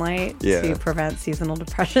of sunlight to prevent seasonal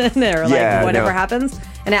depression or like whatever happens.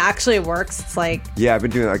 And it actually works. It's like... Yeah, I've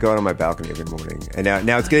been doing I go out on my balcony every morning. And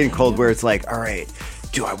now it's getting cold where it's like, all right,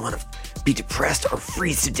 do I want to be depressed or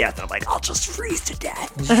freeze to death? I'm like, I'll just freeze to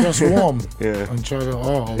death. It's just warm. Yeah. And try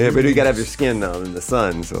to, yeah, but you gotta have your skin out in the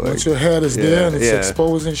sun. So like, once your head is there and it's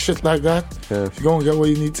exposed and shit like that, you're gonna get where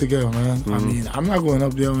you need to go, man. I mean, I'm not going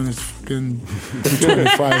up there when it's fucking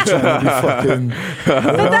 25 trying to be fucking.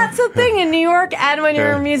 But that's the thing in New York, and when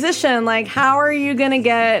you're a musician, like, how are you gonna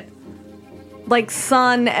get like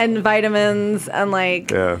sun and vitamins and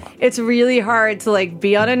like it's really hard to like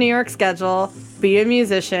be on a New York schedule, be a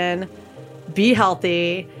musician, be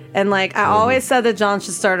healthy, and like I always said that John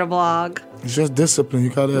should start a blog. It's just discipline.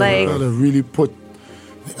 You gotta really put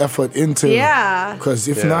the effort into it. Yeah. Because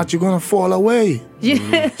if not, you're gonna fall away.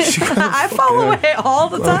 I fall away all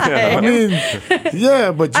the time. I mean,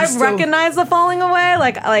 yeah, but I recognize the falling away.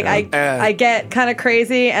 Like I get kind of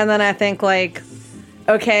crazy, and then I think like,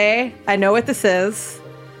 okay, I know what this is.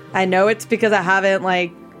 I know it's because I haven't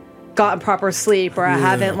like gotten proper sleep, or I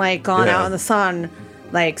haven't like gone out in the sun.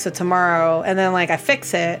 Like, so tomorrow, and then like I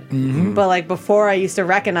fix it. But like before, I used to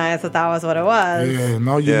recognize that was what it was. Yeah,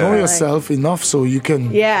 now you know yourself enough so you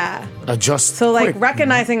can adjust. So like quick.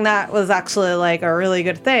 recognizing that was actually like a really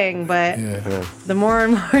good thing. But the more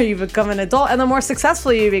and more you become an adult, and the more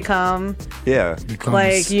successful you become,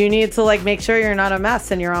 like you need to like make sure you're not a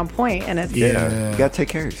mess and you're on point. And it's you gotta take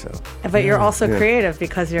care of yourself. But you're also creative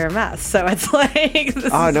because you're a mess. So it's like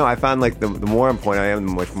no, I found like the more on point I am,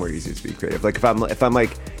 the much more easier to be creative. Like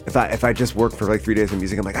if I just work for like 3 days of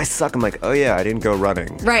music, I'm like, I suck. I'm like, oh yeah, I didn't go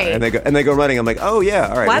running. Right. And they go running. I'm like, oh yeah,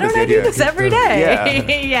 all right. Why don't I do this every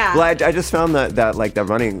day? Yeah. Well, I just found that like the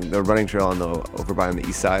running trail on over by on the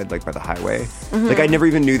east side, like by the highway. Like I never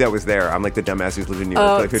even knew that was there. I'm like the dumbass who's lived in New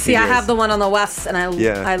York for like 15 years. I have the one on the west, and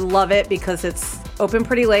I love it because it's open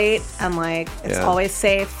pretty late, and like it's always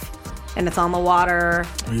safe, and it's on the water.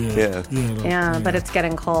 But it's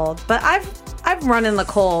getting cold. But I've run in the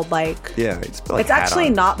cold, like... Yeah, it's actually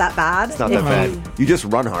not that bad. It's not that bad. You just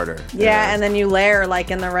run harder. Yeah, and then you layer, like,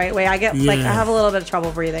 in the right way. I get, like, I have a little bit of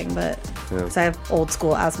trouble breathing, but... Because I have old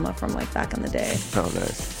school asthma from, like, back in the day. Oh,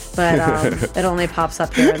 nice. But it only pops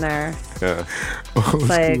up here and there. Yeah.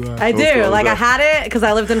 Like, I do. Like, I had it because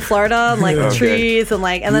I lived in Florida, and, like, trees, and,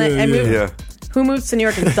 like... And then I moved... Yeah. Who moves to New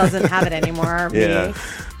York and doesn't have it anymore? Me.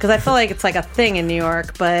 Because I feel like it's like a thing in New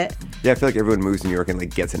York, but... Yeah, I feel like everyone moves to New York and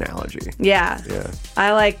like gets an allergy. Yeah.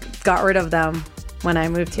 I like got rid of them when I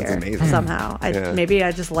moved here. That's amazing. Somehow. Maybe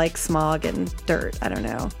I just like smog and dirt. I don't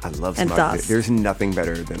know. I love and smog. Dust. There's nothing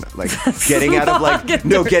better than like getting out of like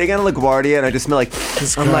getting out of LaGuardia and I just smell like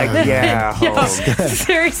I'm like home. Yo,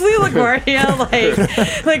 seriously,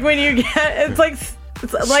 LaGuardia, like when you get it's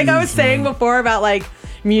like I was saying before about like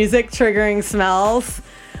music triggering smells.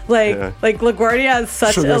 Like LaGuardia has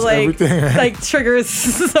such triggers like triggers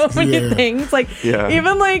so many things. Like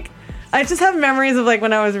even like I just have memories of like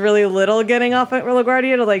when I was really little getting off at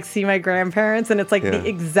LaGuardia to like see my grandparents, and it's like the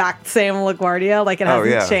exact same LaGuardia. Like it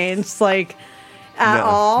hasn't changed like at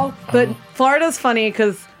all. But Florida's funny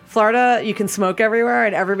because Florida you can smoke everywhere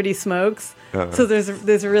and everybody smokes. So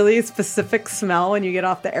there's really specific smell when you get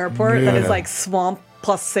off the airport that is like swamp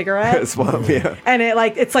plus cigarette. Swamp, and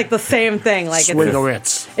it's like the same thing. Like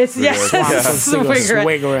cigarettes. It's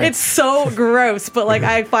cigarette. It's so gross, but like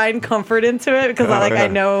I find comfort into it because I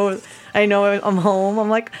know I'm home. I'm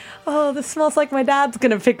like, oh, this smells like my dad's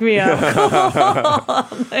gonna pick me up.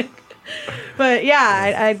 But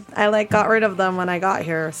yeah, I like got rid of them when I got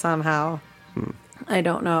here somehow. I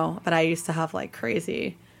don't know, but I used to have like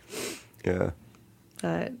crazy. Yeah.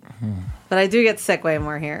 But I do get sick way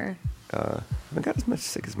more here. I haven't got as much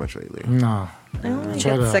sick as much lately. No. I only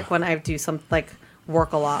get sick when I do some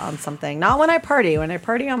work a lot on something. Not when I party. When I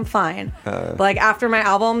party, I'm fine. But like after my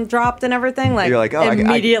album dropped and everything, like you're like, oh,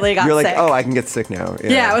 immediately got sick. You're like, oh, I can get sick now.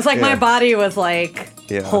 Yeah, it was like my body was like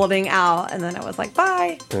holding out, and then it was like,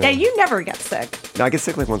 bye. Yeah, you never get sick. No, I get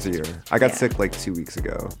sick like once a year. I got sick like 2 weeks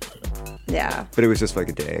ago. Yeah. But it was just like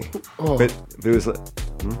a day. Oh. But it was like...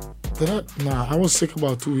 I was sick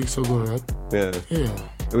about 2 weeks ago, right? Yeah. Yeah.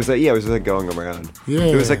 It was like, it was like going around. Yeah.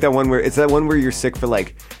 It was like that one where, it's that one where you're sick for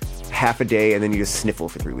like half a day and then you just sniffle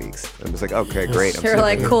for 3 weeks. I'm just like, okay, great. You're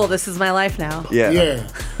like, cool, this is my life now. Yeah. Yeah.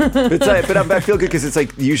 It's like, but I feel good because it's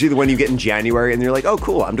like usually the one you get in January and you're like, oh,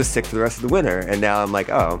 cool, I'm just sick for the rest of the winter. And now I'm like,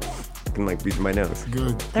 oh, I can like breathe in my nose.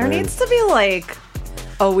 Good. There needs to be like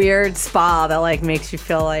a weird spa that like makes you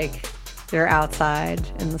feel like you're outside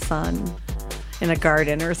in the sun. In a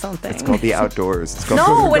garden or something. It's called the outdoors. It's called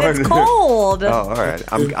no, when it's cold. Oh, all right.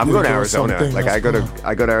 I'm going to Arizona. Like I go to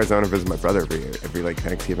Arizona to visit my brother every like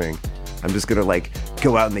Thanksgiving. I'm just gonna like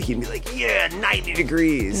go out in the heat and be like, yeah, 90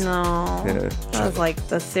 degrees. No, that was like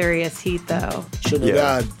the serious heat though.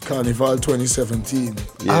 Trinidad Carnival 2017.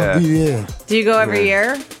 Yeah. I'll be there. Do you go every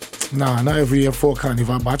year? Nah, not every year for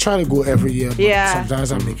Carnival, but I try to go every year. But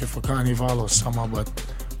sometimes I make it for Carnival or summer, but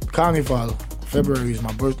Carnival. February is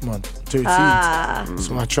my birth month, 13th.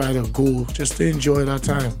 So I try to go just to enjoy that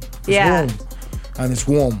time. It's warm. And it's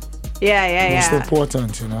warm. Yeah. It's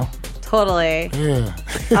important, you know? Totally. Yeah.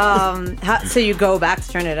 So you go back to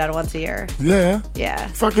Trinidad once a year? Yeah. Yeah.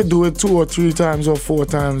 If I could do it 2 or 3 times or 4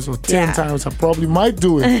 times or 10 times, I probably might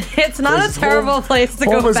do it. It's not a terrible place to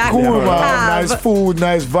go back. Home is cool, to man. Nice food,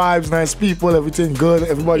 nice vibes, nice people, everything good.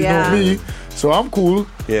 Everybody know me. So I'm cool.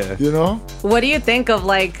 Yeah. You know? What do you think of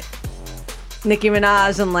like Nicki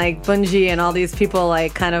Minaj and like Bungie and all these people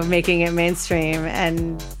like kind of making it mainstream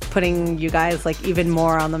and putting you guys like even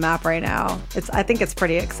more on the map right now? I think it's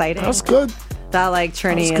pretty exciting. That's good. That like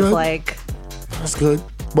Trini is like... That's good.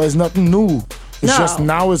 But it's nothing new. It's just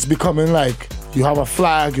now it's becoming like you have a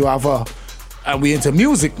flag, and we into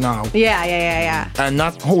music now. Yeah. And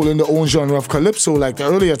not holding the own genre of calypso like the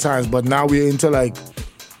earlier times, but now we're into like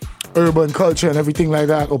urban culture and everything like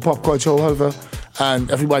that, or pop culture or whatever.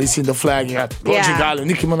 And everybody's seen the flag. You got Roger Garland,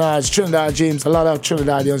 Nicki Minaj, Trinidad James, a lot of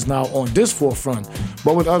Trinidadians now on this forefront.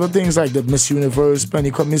 But with other things like the Miss Universe,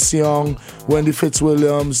 Penny Commission, Wendy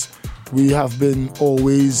Fitzwilliams, we have been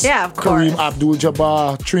always Kareem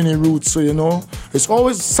Abdul-Jabbar, Trini Roots, so you know, it's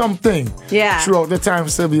always something throughout the time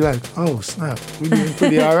to be like, oh snap, we're doing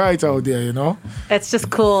pretty all right out there, you know? It's just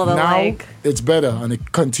cool to now, it's better, and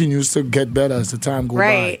it continues to get better as the time goes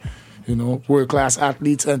by. You know, world-class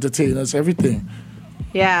athletes, entertainers, everything.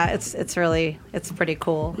 Yeah, it's pretty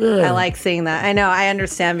cool. Yeah. I like seeing that. I know, I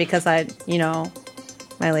understand because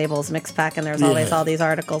my label's Mixed Pack and there's always all these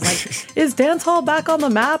articles like, is dancehall back on the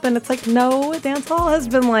map? And it's like, no, dancehall has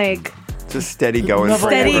been like... just steady going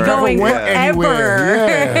forever.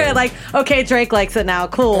 Yeah. Like, okay, Drake likes it now,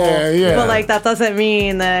 cool. Yeah. But like, that doesn't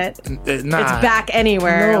mean that it's back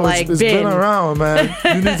anywhere. No, like, it's been around, man.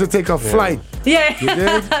 You need to take a flight. Yeah,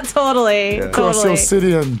 totally. Cross your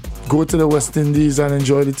city and go to the West Indies and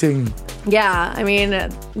enjoy the thing. Yeah, I mean,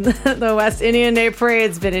 the West Indian Day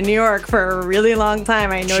Parade's been in New York for a really long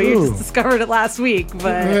time. I know you just discovered it last week,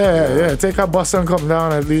 but... Yeah, take a bus and come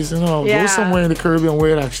down at least, you know. Go somewhere in the Caribbean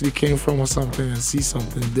where it actually came from or something and see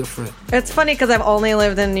something different. It's funny because I've only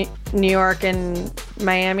lived in New York and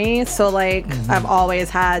Miami, so like I've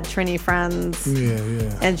always had Trini friends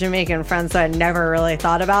and Jamaican friends, so I never really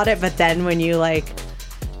thought about it. But then when you like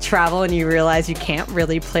travel and you realize you can't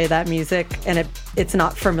really play that music and it's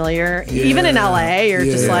not familiar, even in LA, you're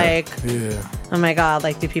just like, oh my god,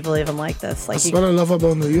 like do people even like this? Like, that's what I love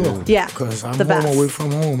about New York. Yeah, because I'm home away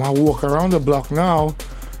from home. I walk around the block now,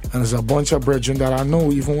 and there's a bunch of brethren that I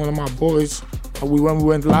know. Even one of my boys, when we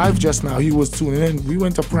went live just now, he was tuning in. We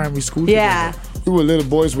went to primary school together. We were little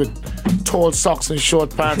boys with tall socks and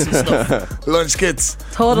short pants and stuff. Lunch kits.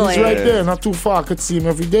 Totally. He's right there, not too far. I could see him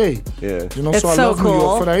every day. Yeah. You know, it's so I love New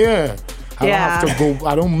York for that. I don't have to go.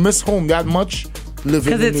 I don't miss home that much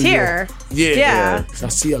living in New York. Because it's here. Yeah. I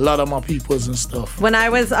see a lot of my peoples and stuff. When I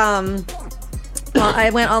was, I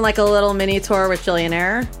went on like a little mini tour with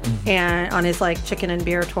Jillionaire and on his like chicken and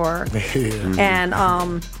beer tour.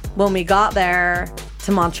 And when we got there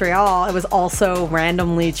to Montreal, it was also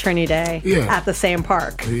randomly Trini Day at the same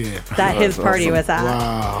park that his party was at.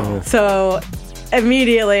 Wow. So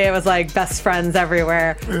immediately it was like best friends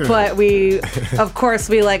everywhere. But we, of course,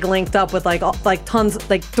 we like linked up with like tons,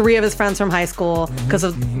 like 3 of his friends from high school because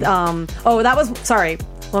of, when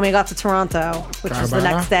we got to Toronto, which was the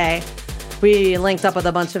next day. we linked up with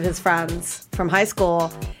a bunch of his friends from high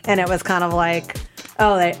school, and it was kind of like,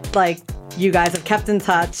 oh, they like you guys have kept in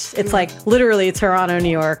touch. It's like literally Toronto, New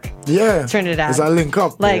York, Trinidad. It's a link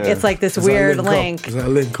up. Like it's like this weird link. It's a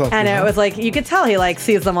link up. And it was like you could tell he like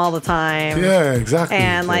sees them all the time. Yeah, exactly.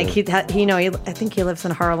 And like I think he lives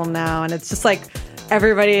in Harlem now, and it's just like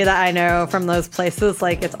everybody that I know from those places,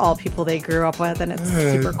 like it's all people they grew up with, and it's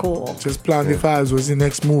super cool. Just Planet Vibes was the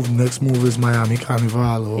next move. Next move is Miami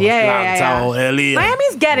Carnival or Atlanta or LA.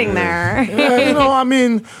 Miami's getting there. I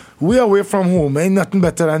mean, we away from home. Ain't nothing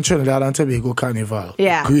better than Trinidad and Tobago Carnival.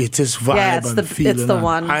 Yeah. Greatest vibe and feeling. It's the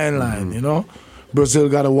one. Heinlein, Brazil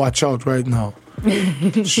got to watch out right now.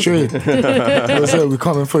 Straight. Brazil, we're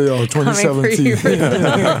coming for y'all 2017.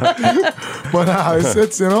 But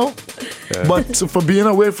it's But for being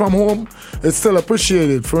away from home, it's still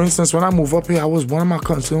appreciated. For instance, when I moved up here, one of my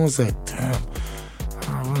cousins was like, damn,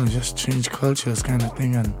 I want to just change cultures kind of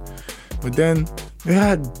thing. But then we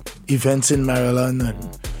had events in Maryland and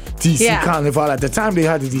DC Carnival. At the time, they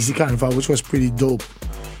had the DC Carnival, which was pretty dope.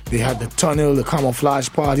 They had the tunnel, the camouflage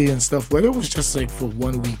party and stuff, but it was just like for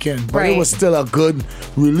one weekend. But it was still a good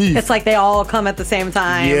relief. It's like they all come at the same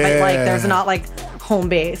time, but like there's not like home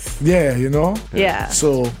base. Yeah, Yeah.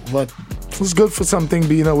 So, but it's good for something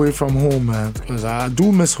being away from home, man, because I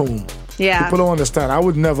do miss home. Yeah. People don't understand. I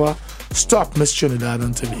would never stop miss Trinidad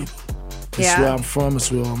and Tobago. It's where I'm from, it's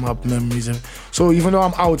where I'm up memories. So even though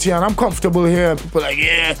I'm out here and I'm comfortable here, people are like,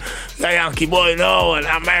 yeah, you're a Yankee boy now and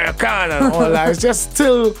American and all that. It's just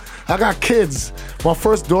still, I got kids. My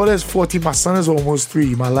first daughter is 14, my son is almost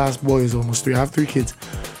 3, my last boy is almost 3. I have 3 kids,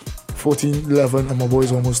 14, 11, and my boy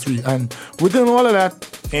is almost 3. And within all of that,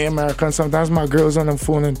 hey, American, sometimes my girl's on the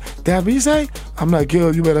phone and, Dad, what you say? I'm like,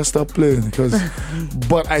 girl, you better stop playing because,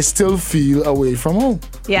 but I still feel away from home.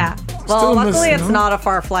 Yeah. Well, luckily it's not a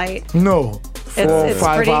far flight. No. 4 or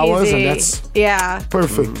 5 hours easy. and that's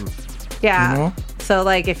perfect. Yeah. So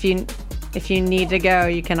like if you need to go,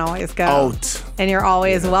 you can always go. Out. And you're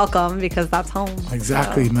always welcome because that's home.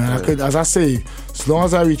 Exactly, man. I could, as I say, as long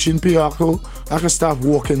as I reach in Piarco, I can start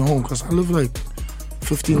walking home because I live like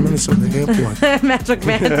 15 minutes from the airport. Magic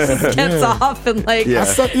Man just gets off and like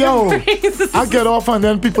I get off and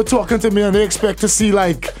then people talking to me and they expect to see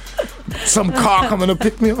like some car coming to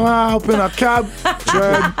pick me up. I hop in a cab,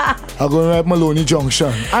 I go to Maloney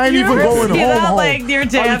Junction. I ain't even going home. Like near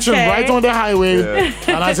JFK. I'm chilling right on the highway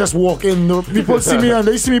and I just walk in. People see me and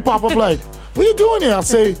they see me pop up like, what are you doing here? I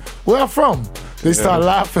say, where I'm from. They start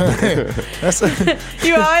laughing.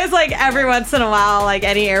 You always like every once in a while, like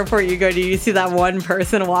any airport you go to, you see that one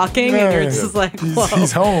person walking, and you're just like, "Whoa,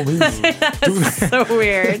 he's home." That's so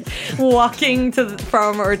weird. Walking to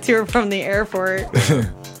or from the airport.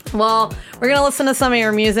 Well, we're gonna listen to some of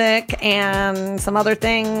your music and some other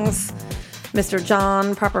things. Mr.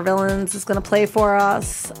 John Proper Villains is gonna play for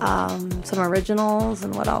us some originals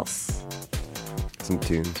and what else? Some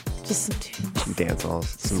tunes. Just some tunes. Some dance halls.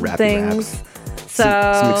 Some rappy things. raps. So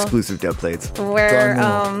some exclusive dub plates.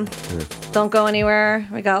 Don't go anywhere.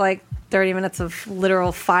 We got like 30 minutes of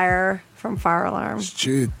literal fire from Fire Alarm.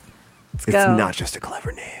 Shit. Let's go. It's not just a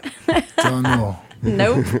clever name. Don't know.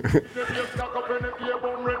 Nope.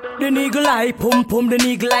 The nigga like pum pum, the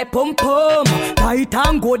nigga like pum pum. Tight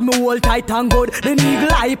and good, me hold tight and good. The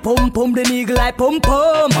nigga like pum pum, the nigga like pum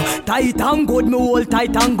pum. Tight and good, me hold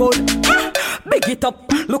tight and good. Big it up,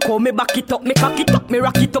 look how me back it up, me cock it up, me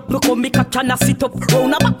rock it up, look how me catch and I sit up.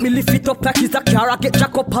 Round a back, me lift it up like it's a car, I get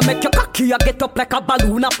jack up, I make your cocky, I get up like a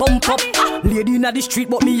balloon, I pump up. Lady inna the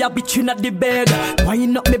street, but me a bitch inna the bed.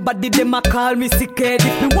 Wind up me body, them a call me sick head.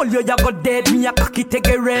 If me hold you, you go dead, me a cocky take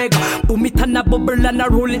a reg. Boom it and a bubble and a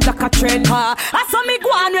roll it like a trend. I saw me go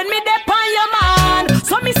on when me dep on your man.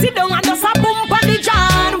 So me sit down and just a boom pan the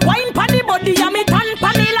John. Wine pan the body and me tan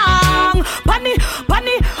pan the long. Panny.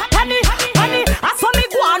 I saw me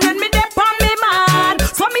go on when me dep on me man.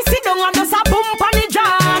 So me sit down and just a boom pan the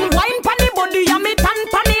John. Wine pan the body and me tan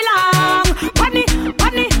pan the long. Panny.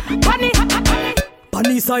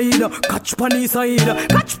 Panny side, catch panny side,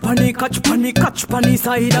 catch panny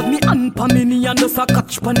side. Have me hand pa me knee and just a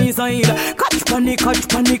catch panny side, catch panny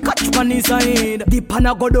side. The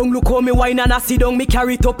panna go down, look how me wine and I sit down. Me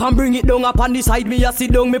carry it up and bring it down up on the side. Me a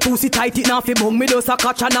sit down, me pussy tight it now fi bung. Me just a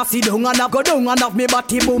catch and I sit down and I go down and have me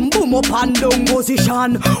body boom up and down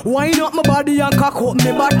position. Wine up my body and cock up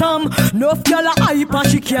me bottom. Nuff gyal a hype and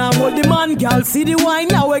she can't hold the man. Gyal see the wine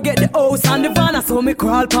now we get the house and the van. So me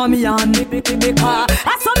crawl pa me hand, me car.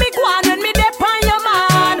 I saw me go on when me dep on your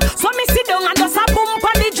man. So me sit down and just a boom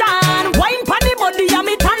pan the John. Wine pan the body and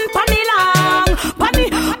me tan pan the long. Panny.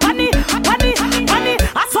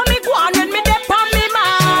 I saw me go on when me dep on me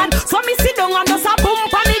man. So me sit down and just a boom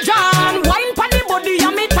pan the John. Wine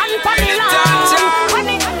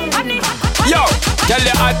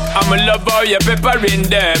how you peppering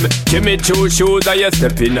them. Jimmy Choo shoes, are you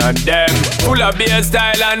stepping on them? Full of beer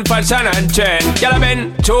style and fashion and trend. Girl, I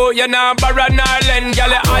been to your number and Ireland. Girl,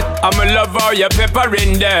 you hot, I'm love how you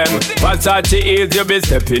peppering them. Versace is you be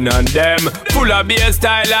stepping on them. Full of beer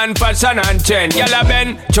style and fashion and trend. Girl, I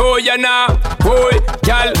been to your now, boy.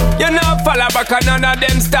 Girl, you know follow back on none of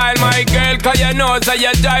them style, my girl. Cause you know so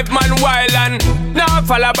you drive man wild and now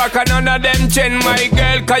follow back on none of them trend, my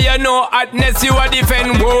girl. Cause you know hotness you a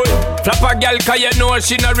defend, boy. Flap a girl cause you know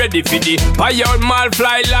she not ready for the buy your mal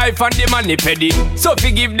fly life and the money petty. So if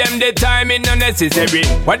you give them the time it not necessary.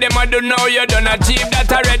 What them a do now you done achieve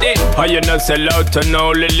that already. How you not sell out to no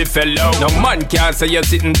lily fellow. No man can't say you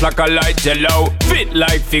sitting plaque a like jello. Fit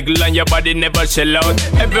like figgle and your body never shell out.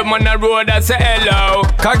 Every man a road I say hello.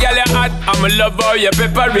 Cause girl you hot, I'm love how you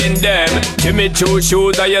peppering them. Jimmy Choo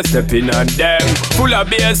shoes are you stepping on them. Full of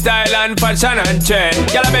beer style and fashion and trend.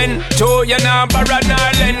 Girl I been to your number and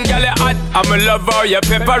Ireland. Girl you hot, I'm love how you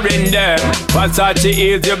peppering them. Versace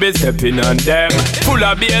is you be stepping on them. Full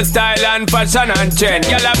of beer style and fashion and trend.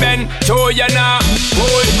 Girl I been to your now,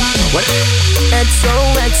 boy.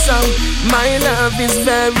 XOXO, my love is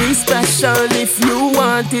very special. If you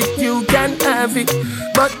want it, you can have it,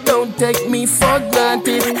 but don't take me for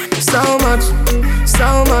granted. So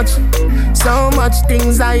much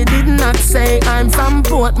things I did not say. I'm from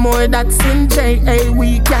Portmore, that's in JA.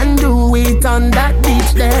 We can do it on that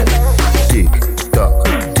beach there. Tick tock,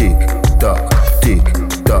 tick tock, tick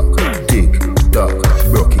tock, tick tock.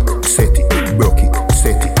 Broke it, set it, broke it,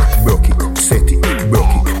 set it, broke it, set it,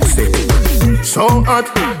 broke it, set it. So hot,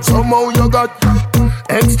 somehow you got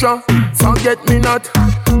extra, forget me not.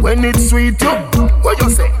 When it's sweet, you, what you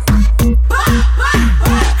say?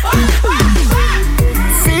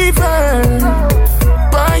 Fever,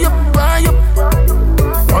 buy up.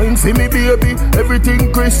 Wine for me baby,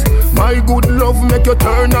 everything crisp. My good love make you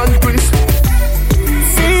turn and crisp.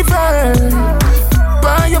 Fever,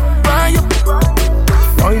 buy up.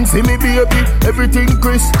 Wine for me baby, everything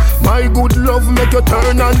crisp. My good love make you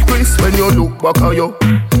turn and crisp. When you look back at you,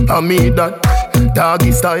 I mean that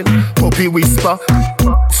doggy style, puppy whisper.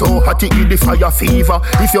 So hot it the fire fever.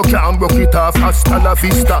 If you can't broke it off, hasta la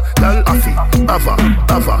vista. Girl affy, ava,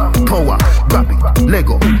 power. Grab it,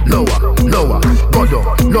 Lego, lower. Godo,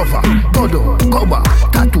 lover, godo, cover.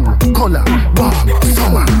 Tattoo, color, warm,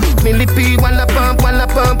 summer. Millipede, walla pump.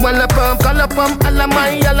 Color pump, alla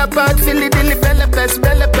my, alla bad. Philly dilly, bella pest.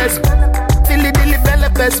 Philly dilly, bella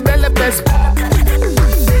pest.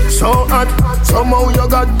 So hot, somehow you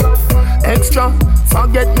got extra,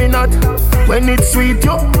 forget me not. When it's sweet,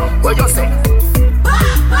 yo, what you say?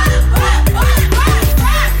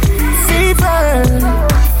 Fever,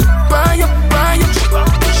 buy up.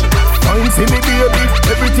 Time for me baby,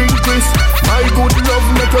 everything crisp. My good love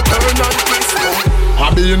make you turn on crisp.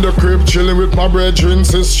 I be in the crib chilling with my brethren,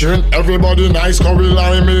 sister. Everybody nice, curry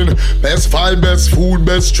liming. Best vibe, best food,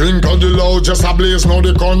 best drink. On the low, just a blaze, now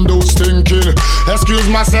the condo stinking. Excuse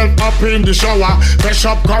myself up in the shower. Fresh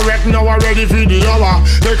up correct, now I ready for the hour.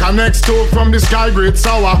 Take a next talk from the sky, great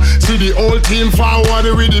sour. See the whole team forward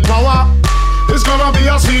with the power. It's gonna be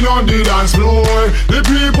a scene on the dance floor. The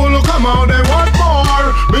people who come out, they want more.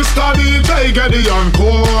 Mr. DJ, get the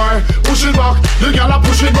encore. Push it back, the gala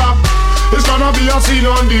push it back. It's gonna be a scene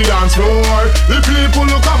on the dance floor. The people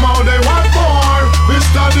who come out, they want more.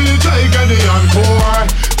 Mr. DJ, get the encore.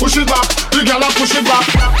 Push it back, the gala push it back.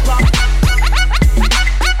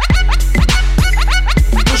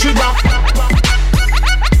 Push it back.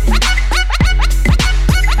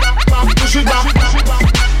 Push it back.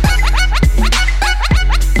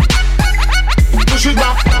 Push it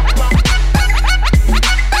back.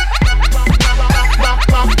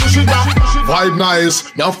 Push it back. Vibe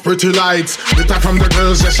nice, enough pretty lights. Glitter from the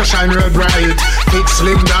girls, yes, she shine real bright. Thick,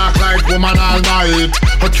 slim, dark like woman all night.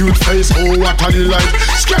 Her cute face, oh what a delight.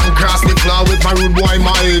 Scan across the floor with my rude boy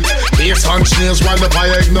might. Bass on snails while the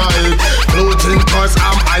fire ignite. Floating cause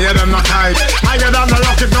I'm higher than a kite. Higher than a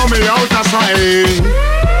rocket, now me out of sight.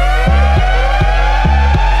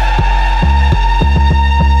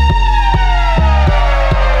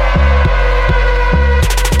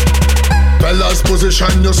 Fellas,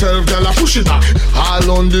 position yourself, girl, I push it back.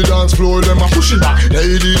 All on the dance floor, them a push it back.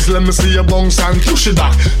 Ladies, let me see you bounce and push it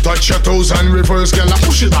back. Touch your toes and reverse, girl, I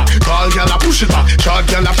push it back. Tall girl, I push it back. Short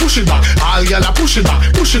girl, I push it back. All girl, I push it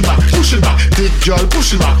back. Push it back, push it back. Thick girl,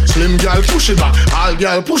 push it back. Slim girl, push it back. All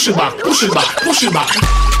girl, push it back. Push it back, push it back.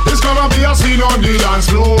 It's gonna be a scene on the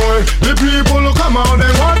dance floor. The people who come out,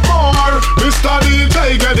 they want more. Mr.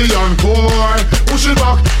 DJ, get the encore. Push it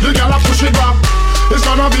back, the girl, I push it back. It's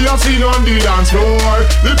gonna be be a scene on the dance floor.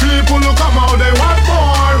 The people who come out, they want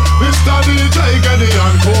more. Mr. DJ, get the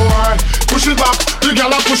encore. Push it back, the girl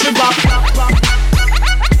push it back.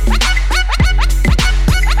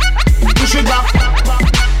 Push it back.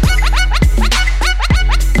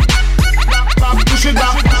 Push it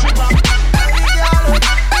back.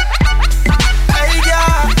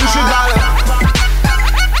 Push it back.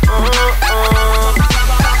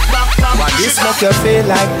 What this make you feel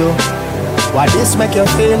like though? What this make you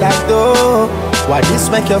feel like though? What this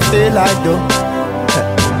make you feel like though?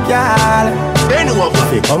 Girl,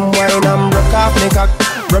 if you come wine and broke off me cock,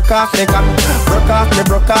 broke off me cock, broke off me,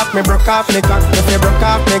 broke off me, broke off me cock. If you broke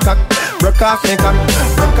off me cock, broke off me cock,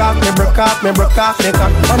 broke off me, broke off me, broke off me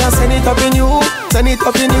cock. Wanna send it up in you, send it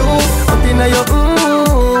up in you, up in your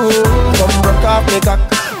come broke off me cock,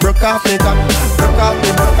 broke off me cock, broke off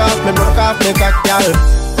me, broke off me, broke off me cock, girl.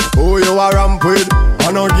 Who you a ramp with?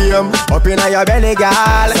 On a game, up in your belly,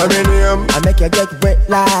 girl. Say me name. I make you get wet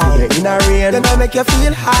like in a rain. Then I make you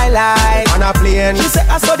feel high like on a plane. She say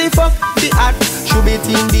I saw the fuck, the act. Should be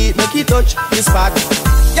team beat, make it touch the spot.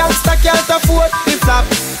 Youngster can't afford the flap.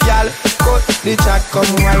 Y'all cut the chat,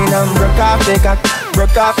 come wine and broke off the cock.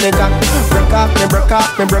 Broke off the cock, broke off me, broke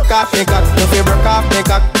off me, broke off the cock. If you broke off the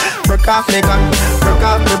cock, broke off the cock, broke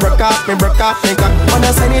off me, broke off me, broke off the cock. Wanna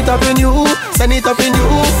send it up in you, send it up in you,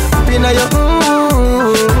 up in your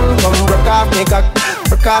come broke off me cock,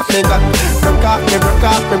 broke off me cock, broke off me, broke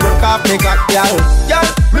off me, broke off me cock, y'all. Y'all,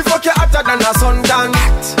 me fuck you hotter than a sundown.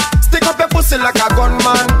 Stick up your pussy like a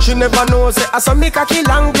gunman. She never knows it. I saw me cocky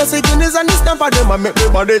long. Plus the guineas and the stamp of them and make me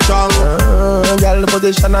body strong. Girl,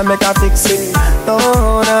 position and make her fix it. No,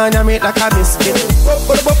 you make like a biscuit.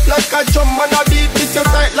 Bubble up like a drum and a beat it. You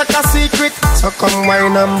tight like a secret. So come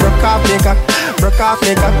wine and broke off me cock, broke off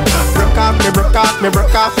me cock, broke off me, broke off me,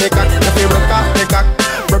 broke off me cock. If you broke off me cock,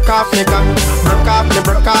 broke off me cock, broke off me,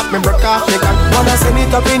 broke off me, broke off me cock. Wanna send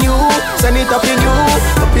it up in you, send it up in you,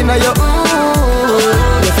 up in your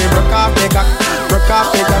if you broke off me cock, broke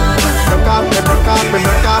off me cock, broke off me, broke off me,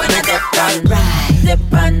 broke off me cock.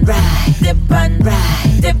 Dip and ride, dip and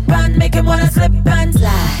ride, dip and make him wanna slip and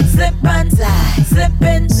slide, slip and slide, slip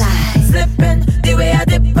and slide, slip and the way I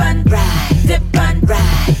dip and ride, dip and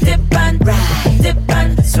ride, dip and ride, dip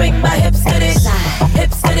and swing my hips to the side,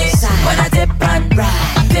 hips to the side. When I dip and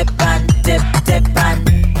ride, dip and dip, dip and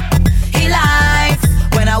he likes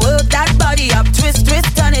when I work that body up, twist,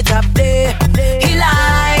 twist, turn it up there. He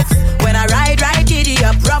likes when I ride, ride, giddy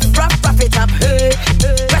up, rough, rough, rough it up. Hey,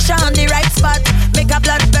 pressure on the right spot, make a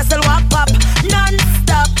blood vessel walk up,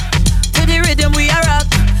 non-stop to the rhythm we are rock.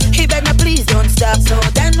 He beg me please don't stop. So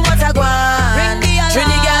then what I go on? Ring the alarm.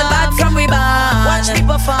 Trini girl back from we bar. Watch me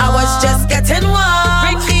perform. I was just getting warm.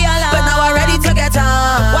 Ring the alarm. But now I'm ready to get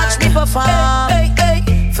on. Watch me perform. Hey, hey,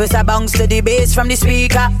 hey. First I bounce to the bass from the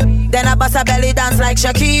speaker. Then I bust a belly dance like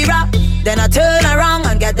Shakira. Then I turn around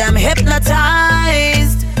and get them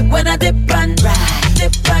hypnotized. When I dip and ride,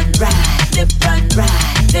 dip and ride, dip and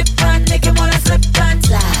ride, dip and make him wanna slip and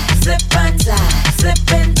slide, slip and slide,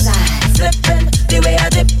 slip and slide, slip and the way I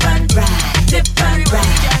dip and ride, dip and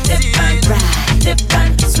ride, dip and ride, dip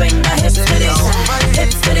and swing my hips to the side,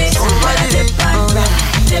 hips to the side. When I dip and ride,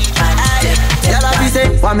 dip and dip, dip. Tell her say,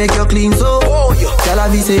 why make you clean so? Tell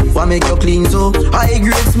her say, why make you clean so? High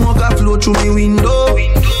grade smoke a flow through me window.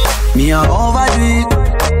 Me a overdo it.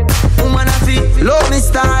 Woman I feel, love me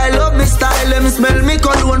style, let me smell me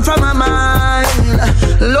cologne from my mind.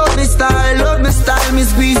 Love me style, me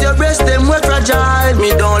squeeze your breast, them were fragile. Me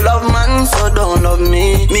don't love man, so don't love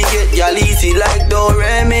me. Me get y'all easy like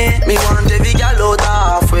Doremi. Me want every gal out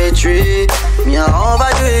halfway tree. Me a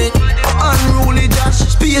overdo it. Unruly Josh,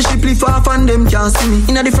 spaceshiply far from them can't see me.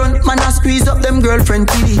 Inna the front, man I squeeze up them girlfriend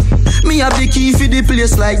kitty. Me have the key for the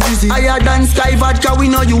place like Dizzy. Higher than Sky Vodka, we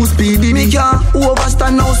no use speedy. Me can't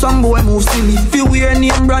overstand now, some boy move silly. Fi wear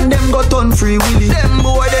name brand, them got on free willy. Them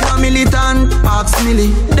boy they no militant, ask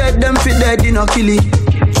Millie. Dead them fit dead, they no kill it.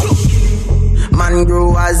 Man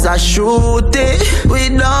grow as a shooty. We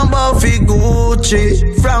don't bow fi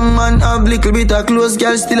Gucci. From man have little bit of clothes,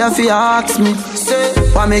 girl still a fi ask me. Say,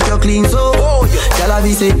 why make you clean so? Girl a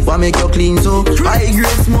fi say, why make you clean so? High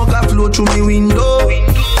grade smoke a flow through me window.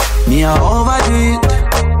 Me a overdo it.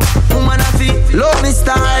 Woman a fi love me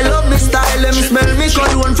style, let me smell me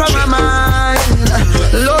cologne from my mind.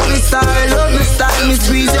 Love me style, me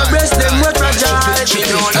squeeze your breast, them were fragile.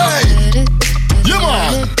 Hey, yeah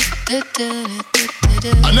man.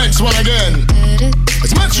 And next one again.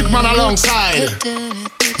 It's Metric Man alongside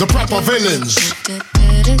the proper villains.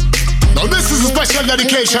 Now this is a special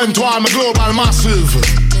dedication to all my global massive.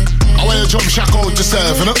 I want you jump shack out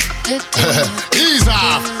yourself, you know? Ease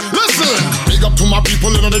off. Listen, big up to my people,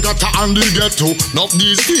 you know they got to and they get to. Not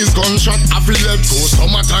these gunshot, I feel let go.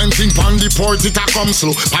 Summertime think on the port, it a come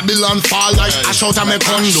slow. Babylon fall like a shot of me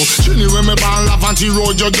condo. Chini when me ban Lavanti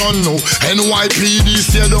road, you don't know. NYPD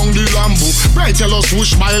stay down the Lambo. Bright yellow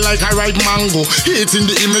swoosh by like a ripe mango. Hating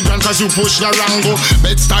the immigrant cause you push the Rango.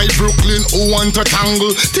 Bed-Stuy Brooklyn, who want to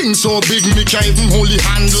tangle? Things so big, me can't even holy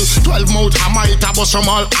handle. 12 mouth, I might have us from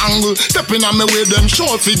all angle. Stepping on me way, them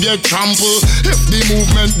short fi get trampled. If the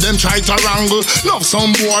movement, them try to wrangle. Love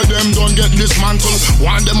some boy, them don't get dismantled.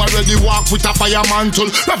 One them already walk with a fire mantle.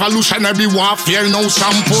 Revolutionary warfare, no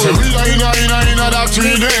sample. So we are in that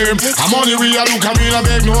three name. I'm on the way, I look at me, I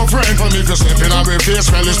beg no friend. For me to step in on my face,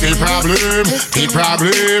 well it's the problem. The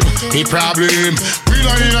problem. We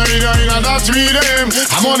are in that three name.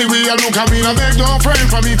 I'm on the way, I look at me, I beg no friend.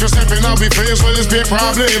 For me to step in on my face, well it's the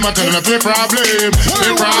problem. I tell them the problem.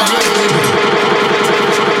 The problem.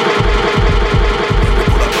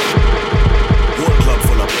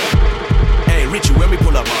 When we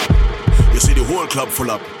pull up, you see the whole club full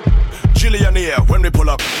up. Jillian here, when we pull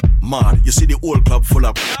up, mad, you see the whole club full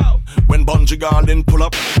up. When Bungie Garden pull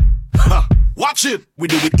up, ha, watch it. We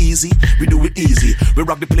do it easy, we do it easy. We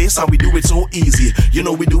rock the place and we do it so easy. You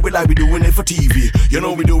know we do it like we doing it for TV. You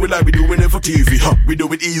know we do it like we doing it for TV. Ha, we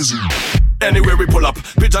do it easy. Anywhere we pull up,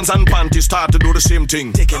 pigeons and panties start to do the same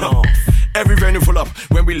thing. Taking off. Every venue full up.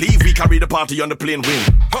 When we leave, we carry the party on the plane wing.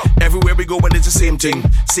 Everywhere we go, well, it's the same thing.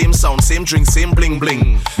 Same sound, same drink, same bling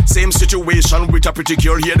bling. Same situation with a pretty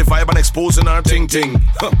girl. Hear the vibe and exposing our ting ting.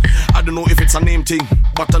 I don't know if it's a name thing,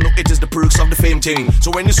 but I know it is the perks of the fame thing.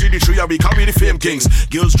 So when you see the tree, we carry the fame kings.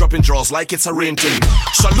 Girls dropping draws like it's a rain thing.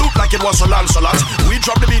 Salute like it was a Lancelot. We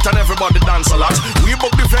drop the beat and everybody dance a lot. We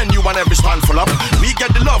book the venue and every stand full up. We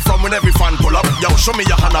get the love from when every fan pull up. Yo, show me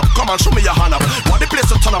your hand up. Come on, show me your hand up. Want the place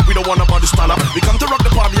to turn up, we don't want nobody stand up. We come to rock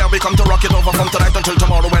the party and we come to rock it over from tonight until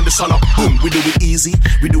tomorrow when the sun up. Boom, we do it easy,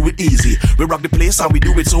 we do it easy. We rock the place and we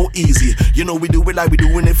do it so easy. You know we do it like we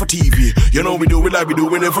doing it for TV. You know we do it like we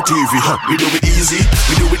doing it for TV. We do it easy,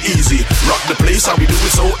 we do it easy. Rock the place and we do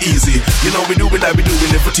it so easy. You know we do it like we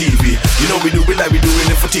doing it for TV. You know we do it like we doing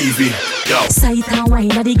it for TV. Yo. Sight and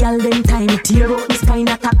wine at the girl them time. Tear out the spine,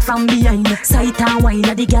 attack from behind. Sight and wine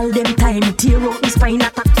at the girl them time. Tear out the spine,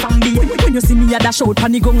 attack from behind. When you see me at the shout,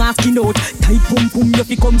 panic gon' asking out. Tight pum pum, you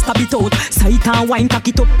fi come stab it out. Sight and wine, cock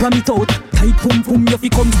it up, ram it out. Tight pum pum, you fi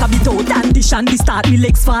come stab it out. And the shandy start, me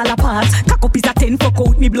legs fall apart. Cock up is a 10, fuck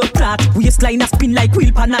out me blood clot. Waistline a spin like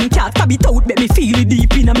wheel pan and cat. Stab it out, make me feel it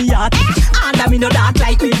deep in me heart. And me no dark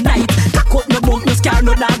like midnight. Cock up no bump, no scar,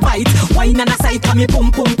 no dark bite. Wine and a sight, and me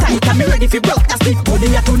pum pum tight. And me ready fi broke a split body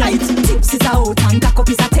here tonight. Tips is out and cock up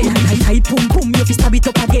is a 10. Tight pum pum, you fi stab it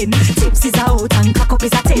up again. Tips is out and cock up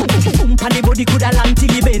is a 10. Pum pan the body coulda long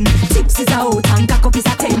till he bend. Tips is out and cock up is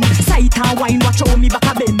a 10. Sight and wine, watch how me back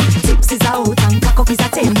a bend. Tips is out and cock up is a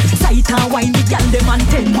 10. Sight and wine, the gyal dem and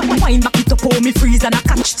 10. Wine back it up, how me freeze and a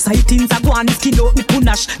catch. Sightings a go and skin out me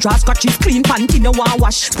punash. Draw scratches clean, panty no one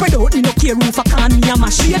wash. Spread out, me no care roof a can me a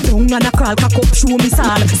mash. Lay down and a crawl, cock up, show me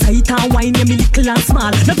sall. Sight and wine, yeah me little and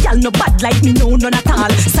small. No gyal no bad like me, no none at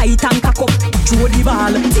all. Sight and cock up, throw the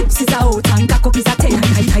ball. Tips is out and cock up is a 10.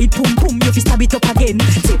 Tight pum pum, you fi stab it up again.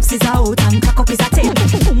 Tips is out and cock up is a 10.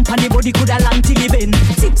 Pum pan the body coulda long till he bend.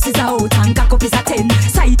 Tips is out and cock up is a 10.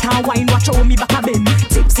 Sight and wine, watch how me back a bend.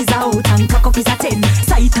 Tips is out and cock up is a 10.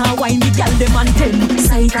 Sight and wine, the gyal dem and 10.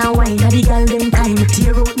 Sight and wine, a the gyal dem time.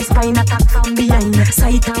 Tear out the spine, attack from behind.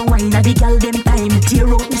 Sight and wine, a the gyal dem time. Tear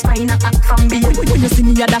out the spine, attack from behind. When you see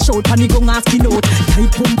me a dash out, panic gon' asking out.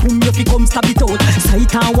 Tight pum pum, you fi come stab it out.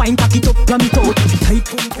 Sight and wine, cock it up, ram it out. Tight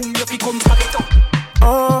pum pum, you fi come stab it out.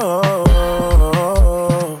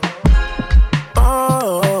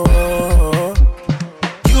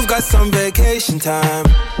 You've got some vacation time.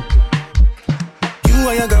 You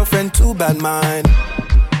and your girlfriend, too bad mind.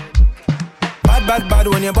 Bad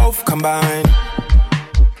when you both combine.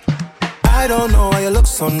 I don't know why you look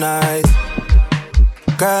so nice.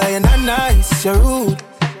 Girl, you're not nice, you're rude.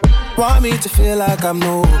 Want me to feel like I'm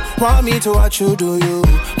new. Want me to watch you do you.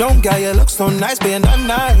 Don't get you look so nice, but you're not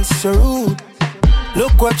nice, you're rude.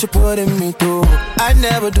 Look what you're putting me through. I'd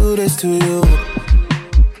never do this to you.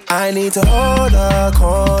 I need to hold a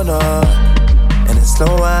corner and it's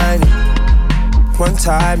slow whining. One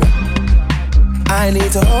time, I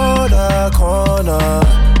need to hold a corner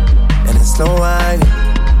and it's slow whining.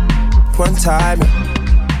 One time.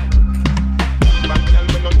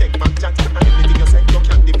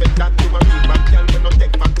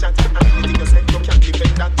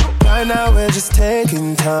 Right now we're just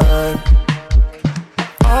taking time.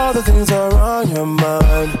 All the things are on your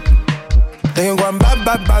mind. They ain't going bye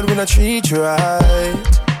bad when I treat you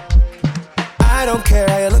right. I don't care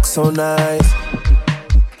how you look so nice.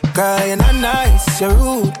 Girl, you're not nice, you're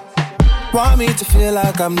rude. Want me to feel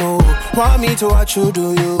like I'm new. Want me to watch you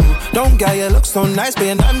do you. Don't get you look so nice, but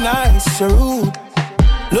you're not nice, you're rude.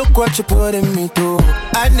 Look what you're putting me through.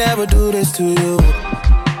 I'd never do this to you.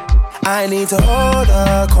 I need to hold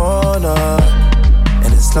a corner,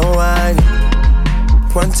 and it's no whining.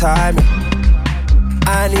 One time,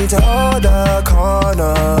 I need to hold a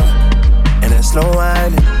corner, and it's no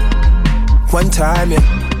whining. One time, yeah.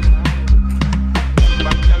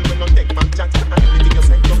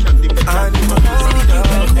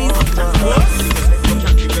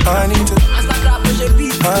 I need to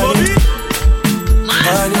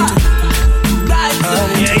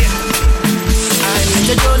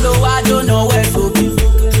I don't know where to be.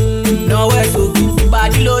 Nowhere to be.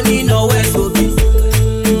 Body lonely, nowhere to be.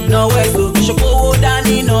 Nowhere to be. Shoko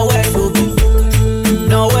Dani, nowhere to be.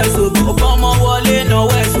 Nowhere to be. Obama Wale,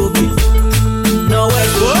 nowhere to be. Nowhere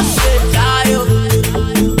to be. Layo,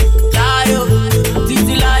 layo,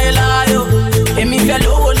 titi layo, layo. Emi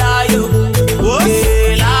fellow layo.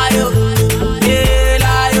 Layo,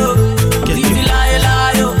 layo, titi layo,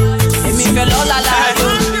 layo. Emi fellow layo.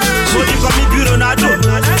 Money for me bureau na do.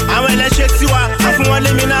 Àwọn ẹlẹ́ṣẹ̀ tí wà á fún wọn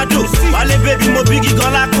lé mi náà dò. Wálé bébí mo bígì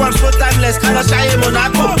gan lápò so timeless ká lọ ṣayé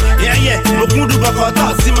Monaco. Yẹ́yẹ́ mo kún dùbọ̀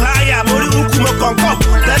kọ̀tọ̀ sim háyà mo rí ukú mo kọ̀ǹkọ̀.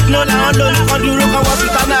 Tẹ́tínó làwọn lórí kan dúró kan wọ́n fi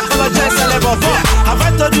tánà kọ́lọ́jẹ́ ìṣẹ̀lẹ̀bọ̀ fún. Have I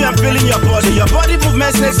told you I'm feeling your body? Your body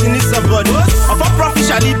movement says you need somebody. Of a profit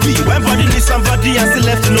shall it be when body needs somebody and still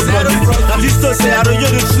left nobody. Na this to say àròyé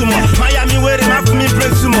ní túmọ̀. Miami wèrè máa fún mi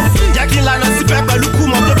brain túmọ̀. Jẹ́ kí n lànà síbẹ̀ pẹ̀lú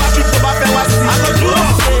kùmọ̀ tó bá fi tó bá fẹ́ wá sí. Àgọ́dúró.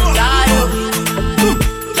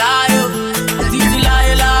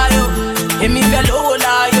 Emi fẹ́ lówó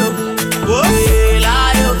láyò.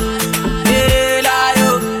 Láyò, láyò,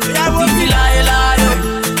 títí láyò láyò.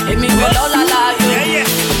 Emi fẹ́ lọ́la láyò.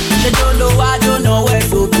 Ṣé tó lo wá tó nowhere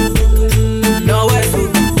to be? Nowhere to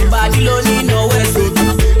be. Bàdí ló ní nowhere to be.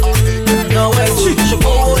 Nowhere to be.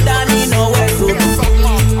 Ṣòkòwò dání nowhere to be.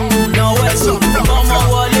 Nowhere to be. Ọmọ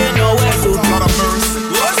wọlé nowhere to be.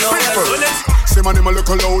 Say my name a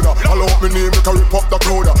little louder. I'll out me name, make a rip up the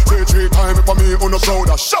crowder. Say 3 times for me on the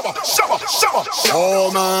prouder. Shabba, shabba, shabba. Oh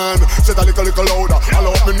man, say that little louder. I'll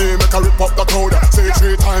out me name, make a rip up the crowder. Say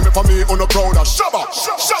 3 times for me on the prouder. Shabba,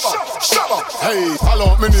 shabba, shabba. Hey, call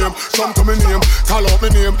out me name, come to me name. Call out me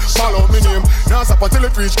name, call out me name. Now stop until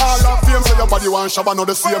it reach all of fame. Say your body want shabba, not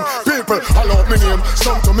the same. People, call out me name,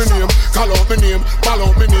 come to me name. Call out me name, call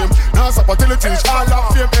out me name. Now stop until it reach all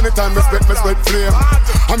of fame. Anytime me spread flame.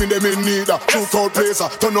 I mean them in need a true crowd placer,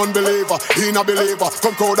 turn unbeliever, in a believer.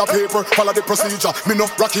 Come crowd a paper, follow the procedure. Me no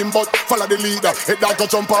rock him but follow the leader. Head dog go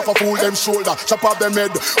jump off a fool them shoulder. Chop off them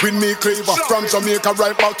head with me cleaver. From Jamaica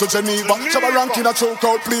right back to Geneva. Shabba ranking a true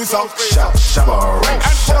crowd please out. Shabba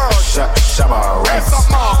ranks, shabba ranks.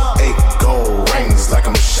 8 gold rings like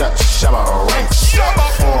I'm shot, shabba ranks. 4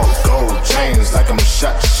 gold chains like I'm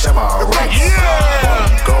shot, shabba ranks.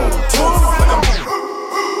 1 gold tooth like I'm.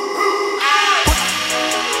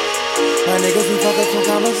 My niggas be fucking from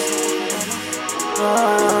commas.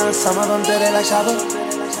 Some of them dirty like Shabba.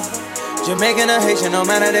 Jamaican or Haitian, no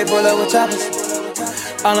matter they pull up with choppers.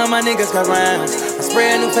 All of my niggas got rounds. I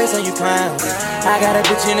spray a new face on you clowns. I got a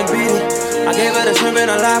bitch in the beat. I gave her the shrimp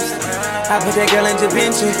and a lobster. I put that girl in Da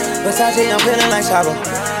Vinci. Versace, I'm feeling like Shabba.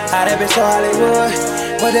 How that bitch so Hollywood,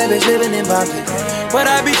 but that bitch living in Boston. But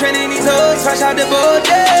I be training these hoes, fresh out the boat,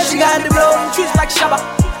 yeah. She got the blow and trees like Shabba.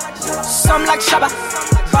 Some like Shabba.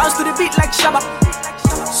 Bounce to the beat like Shabba.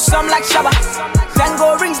 Some like Shabba. Van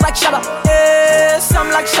Gogh rings like Shabba. Some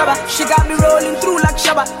like Shabba. She got me rolling through like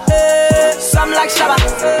Shabba. Some like Shabba.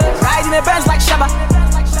 Riding the Benz like Shabba.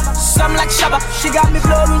 Some like Shabba. She got me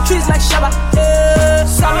blowing trees like Shabba.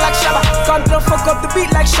 Some like Shabba. Can't fuck up the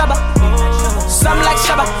beat like Shabba. Some like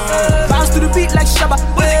Shabba. Bounce to the beat like Shabba.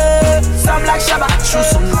 Some like Shabba. Chew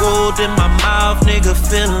some gold in my mouth, nigga,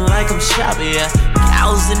 feeling like I'm Shabba, yeah.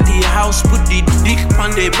 Cows in the house, put the dick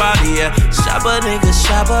on their body, yeah. Shabba, nigga,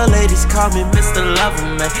 Shabba, ladies call me Mr.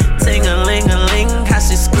 Loverman. Ting-a-ling-a-ling, how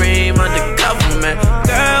she scream under government.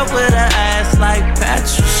 Girl with her ass like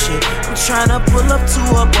Patrick shit. I'm tryna pull up to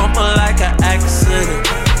a bumper like an accident.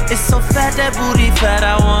 It's so fat, that booty fat,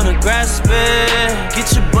 I wanna grasp it.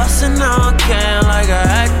 Get you bustin' on can like an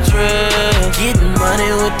actress. Getting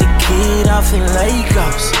money with the kid off in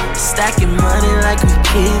Lagos. Stacking money like we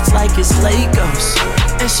kids, like it's Legos.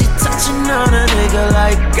 And she touching on a nigga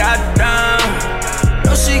like goddamn.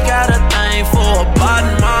 No, she got a thing for a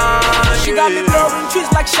bottom man. She got me blowing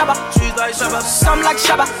trees like Shabba. Trees like Shabba. Some like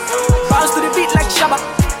Shabba. Bounce to the beat like Shabba.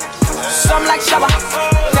 Some like Shabba,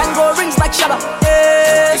 then go rings like Shabba.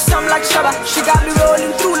 Some like Shabba, she got me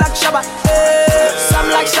rolling through like Shabba. Some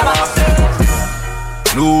like Shabba.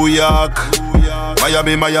 New York,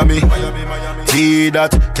 Miami,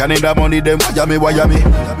 T-Dot, Canada money, them Miami,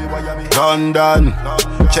 London,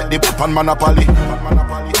 check the pop and Monopoly,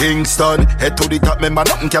 Kingston, head to the top, member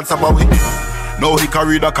nothing can stop away. No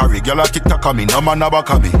hickory da carry, girl a TikTok on me, no man a back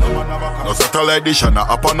on me. No satellite dish and a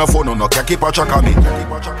up on the phone, no can't keep a track on me.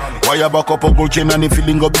 Why you back up a gold chain and the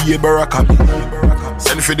feeling go be a barack on me.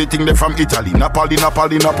 Send for the thing they from Italy, Napoli.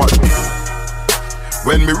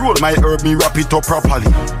 When me roll my herb, me wrap it up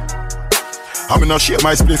properly. I'm not share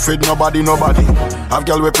my split with nobody. Have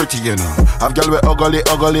girl we pretty, you know. Have girl we ugly.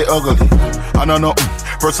 I know nothing.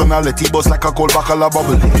 Personality bust like a cold bacala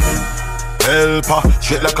bubbly. Helper,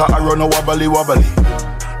 shit like a arrow, no wobbly.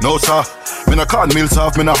 No sir, me no can meal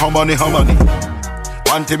soft, me no how money.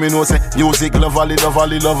 One thing me know say, music lovely.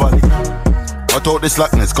 Cut out the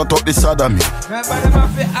slackness, cut out the sodomy. Remember them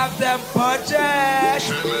have to have them budget.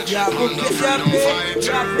 You have to get them big.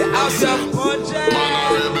 You have to have them budget.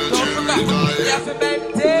 Don't forget, you have to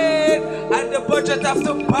maintain. And the budget have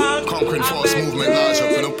to bank. Conquering force movement large up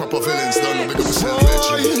for the proper villains. Don't know, big up yourself,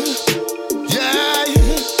 legend. Yeah,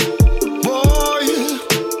 boy.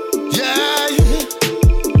 Yeah,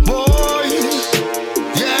 boy.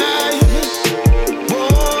 Yeah,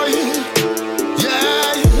 boy.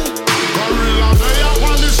 Yeah. Gorilla, they up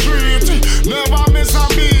on the street. Never miss a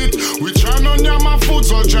beat. We try on your my food,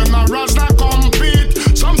 so generals not compete.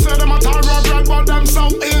 Some say them a tarot red, but them so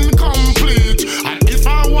incomplete. And if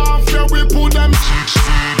I want fair, we put them.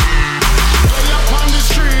 They up on the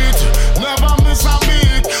street. Never miss a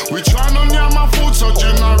beat. We try on your my food, so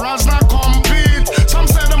generals not compete. Some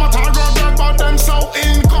say them a tarot red, but them so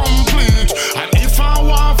incomplete. And if I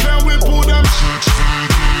want fair, we put them.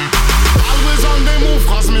 Always on the move,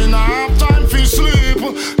 cause me not have time for sleep.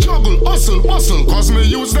 Juggle, hustle, cause me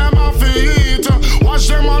use them off the eat. Watch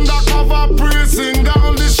them undercover praising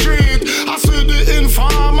down the street. I see the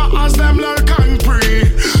informer as them lurk and pray.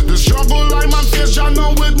 The struggle I man face, I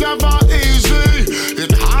know it never easy.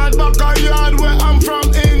 It hard back a yard where I'm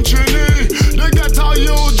from in Chile. They get all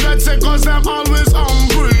you dread say cause them always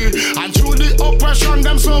hungry. And through the oppression,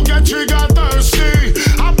 them so get trigger thirsty.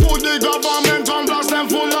 I put the government on blast, them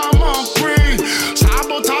full of mockery.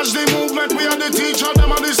 Sabotage the movement, we are the teacher,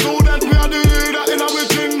 them are the student, we are the leader. In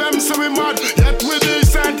everything, them say we mad, yet we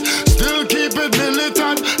decent. Still keep it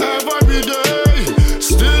militant every day.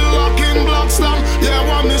 Still locking blocks down, yeah,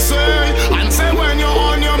 what me say. And say when you're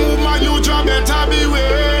on your move, my youth, you better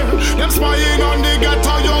beware. Them spying on the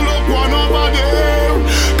ghetto, you look one over there.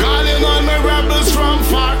 Calling on the rebels from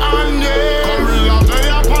far and near. Gorilla, they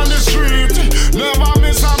up on the street, never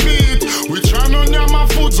miss a beat. We try on your my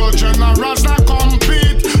food, so generals not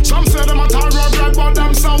compete. Some say them a tarot red, but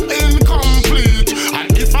them so incomplete.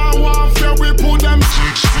 And if I want fair, we put them. They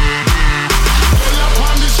up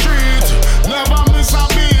on the street, never miss a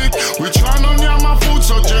beat. We try on your my food,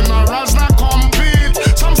 so generals not compete.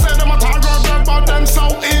 Some say them a tarot red, but them so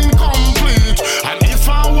incomplete. And if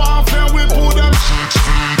I want fair, we put them.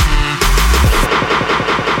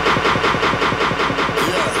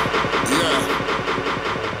 Yeah.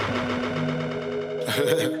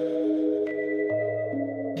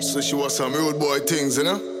 So she was some rude boy things, you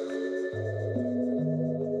know?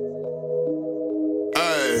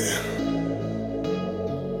 Hey.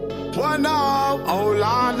 What now? Oh,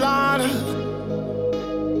 Lord.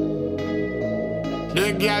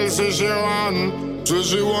 The girl says she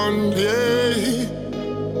want, yeah.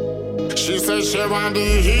 She says she want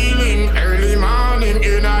the healing early morning,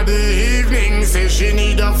 in the evening. Says she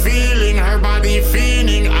need a feeling, her body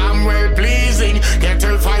feeling. I'm well pleasing, get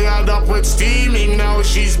her fired up with steaming. Now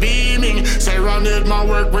she's beaming, surrounded my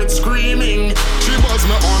work with screaming. She was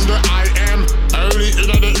me on the IM, early in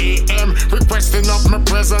the AM, requesting up my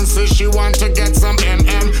presence. Says she want to get some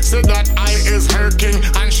MM. Said that I is her king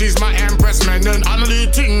and she's my empress. Man, and only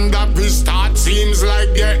thing that we start seems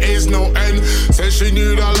like there is no end. Says she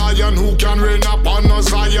need a lion who can rain upon us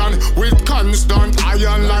Zion with constant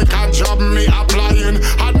iron, like a job me applying.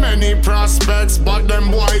 Had many prospects, but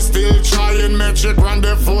them boys still trying. Metric run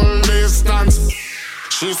the full distance.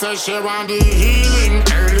 She says she want the healing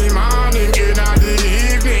early morning, in the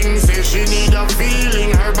evening. Says she need a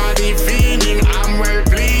feeling, her body feeling. I'm well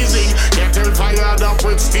pleasing, get her fired up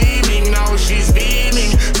with steaming. Now she's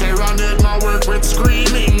beaming, surrounded my work with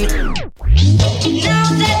screaming. Now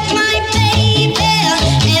that my baby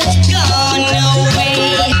is gone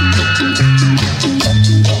away.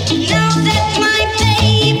 Now that my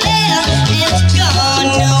baby is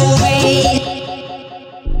gone away.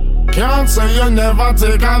 Can't say you never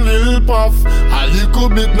take a little puff. A little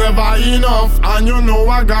bit never enough. And you know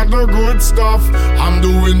I got the good stuff. I'm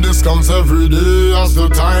doing discounts every day as the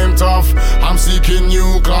time tough. I'm seeking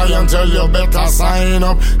new clientele, you better sign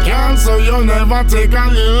up. Can't say you never take a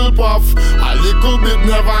little puff. A little bit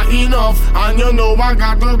never enough. And you know I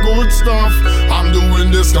got the good stuff. I'm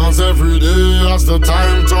doing discounts every day as the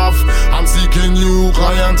time tough. I'm seeking new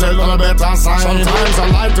clientele, you better sign up. Sometimes I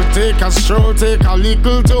like to take a stroll, take a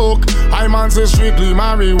little talk. I man say strictly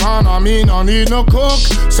marijuana, me no need no coke.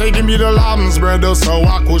 Say give me the lamb's bread, so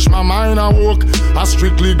I push my mind a walk. A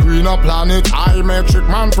strictly greener planet, I metric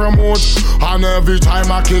man promote. And every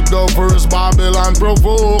time I kick the first Babylon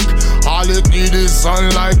provoke. All it need is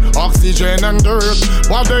sunlight, oxygen and dirt.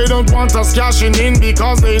 But they don't want us cashing in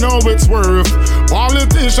because they know it's worth.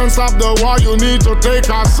 Politicians stop the war, you need to take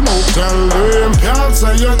a smoke. Tell them, can't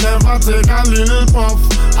say you never take a little puff.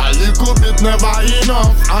 A little bit never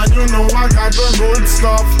enough. And you know I got the good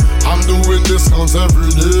stuff. I'm doing discounts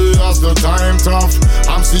every day as the time tough.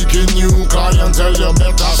 I'm seeking new clientele, you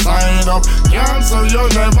better sign up. Can't say you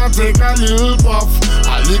never take a little puff.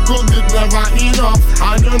 A little bit never enough.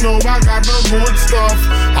 And you know I got the good stuff.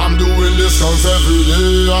 I'm doing discounts every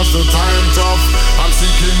day as the time tough. I'm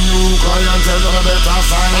seeking new clientele, you better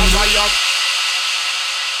sign up.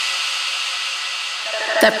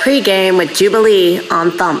 The pregame with Jubilee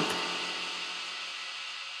on Thump.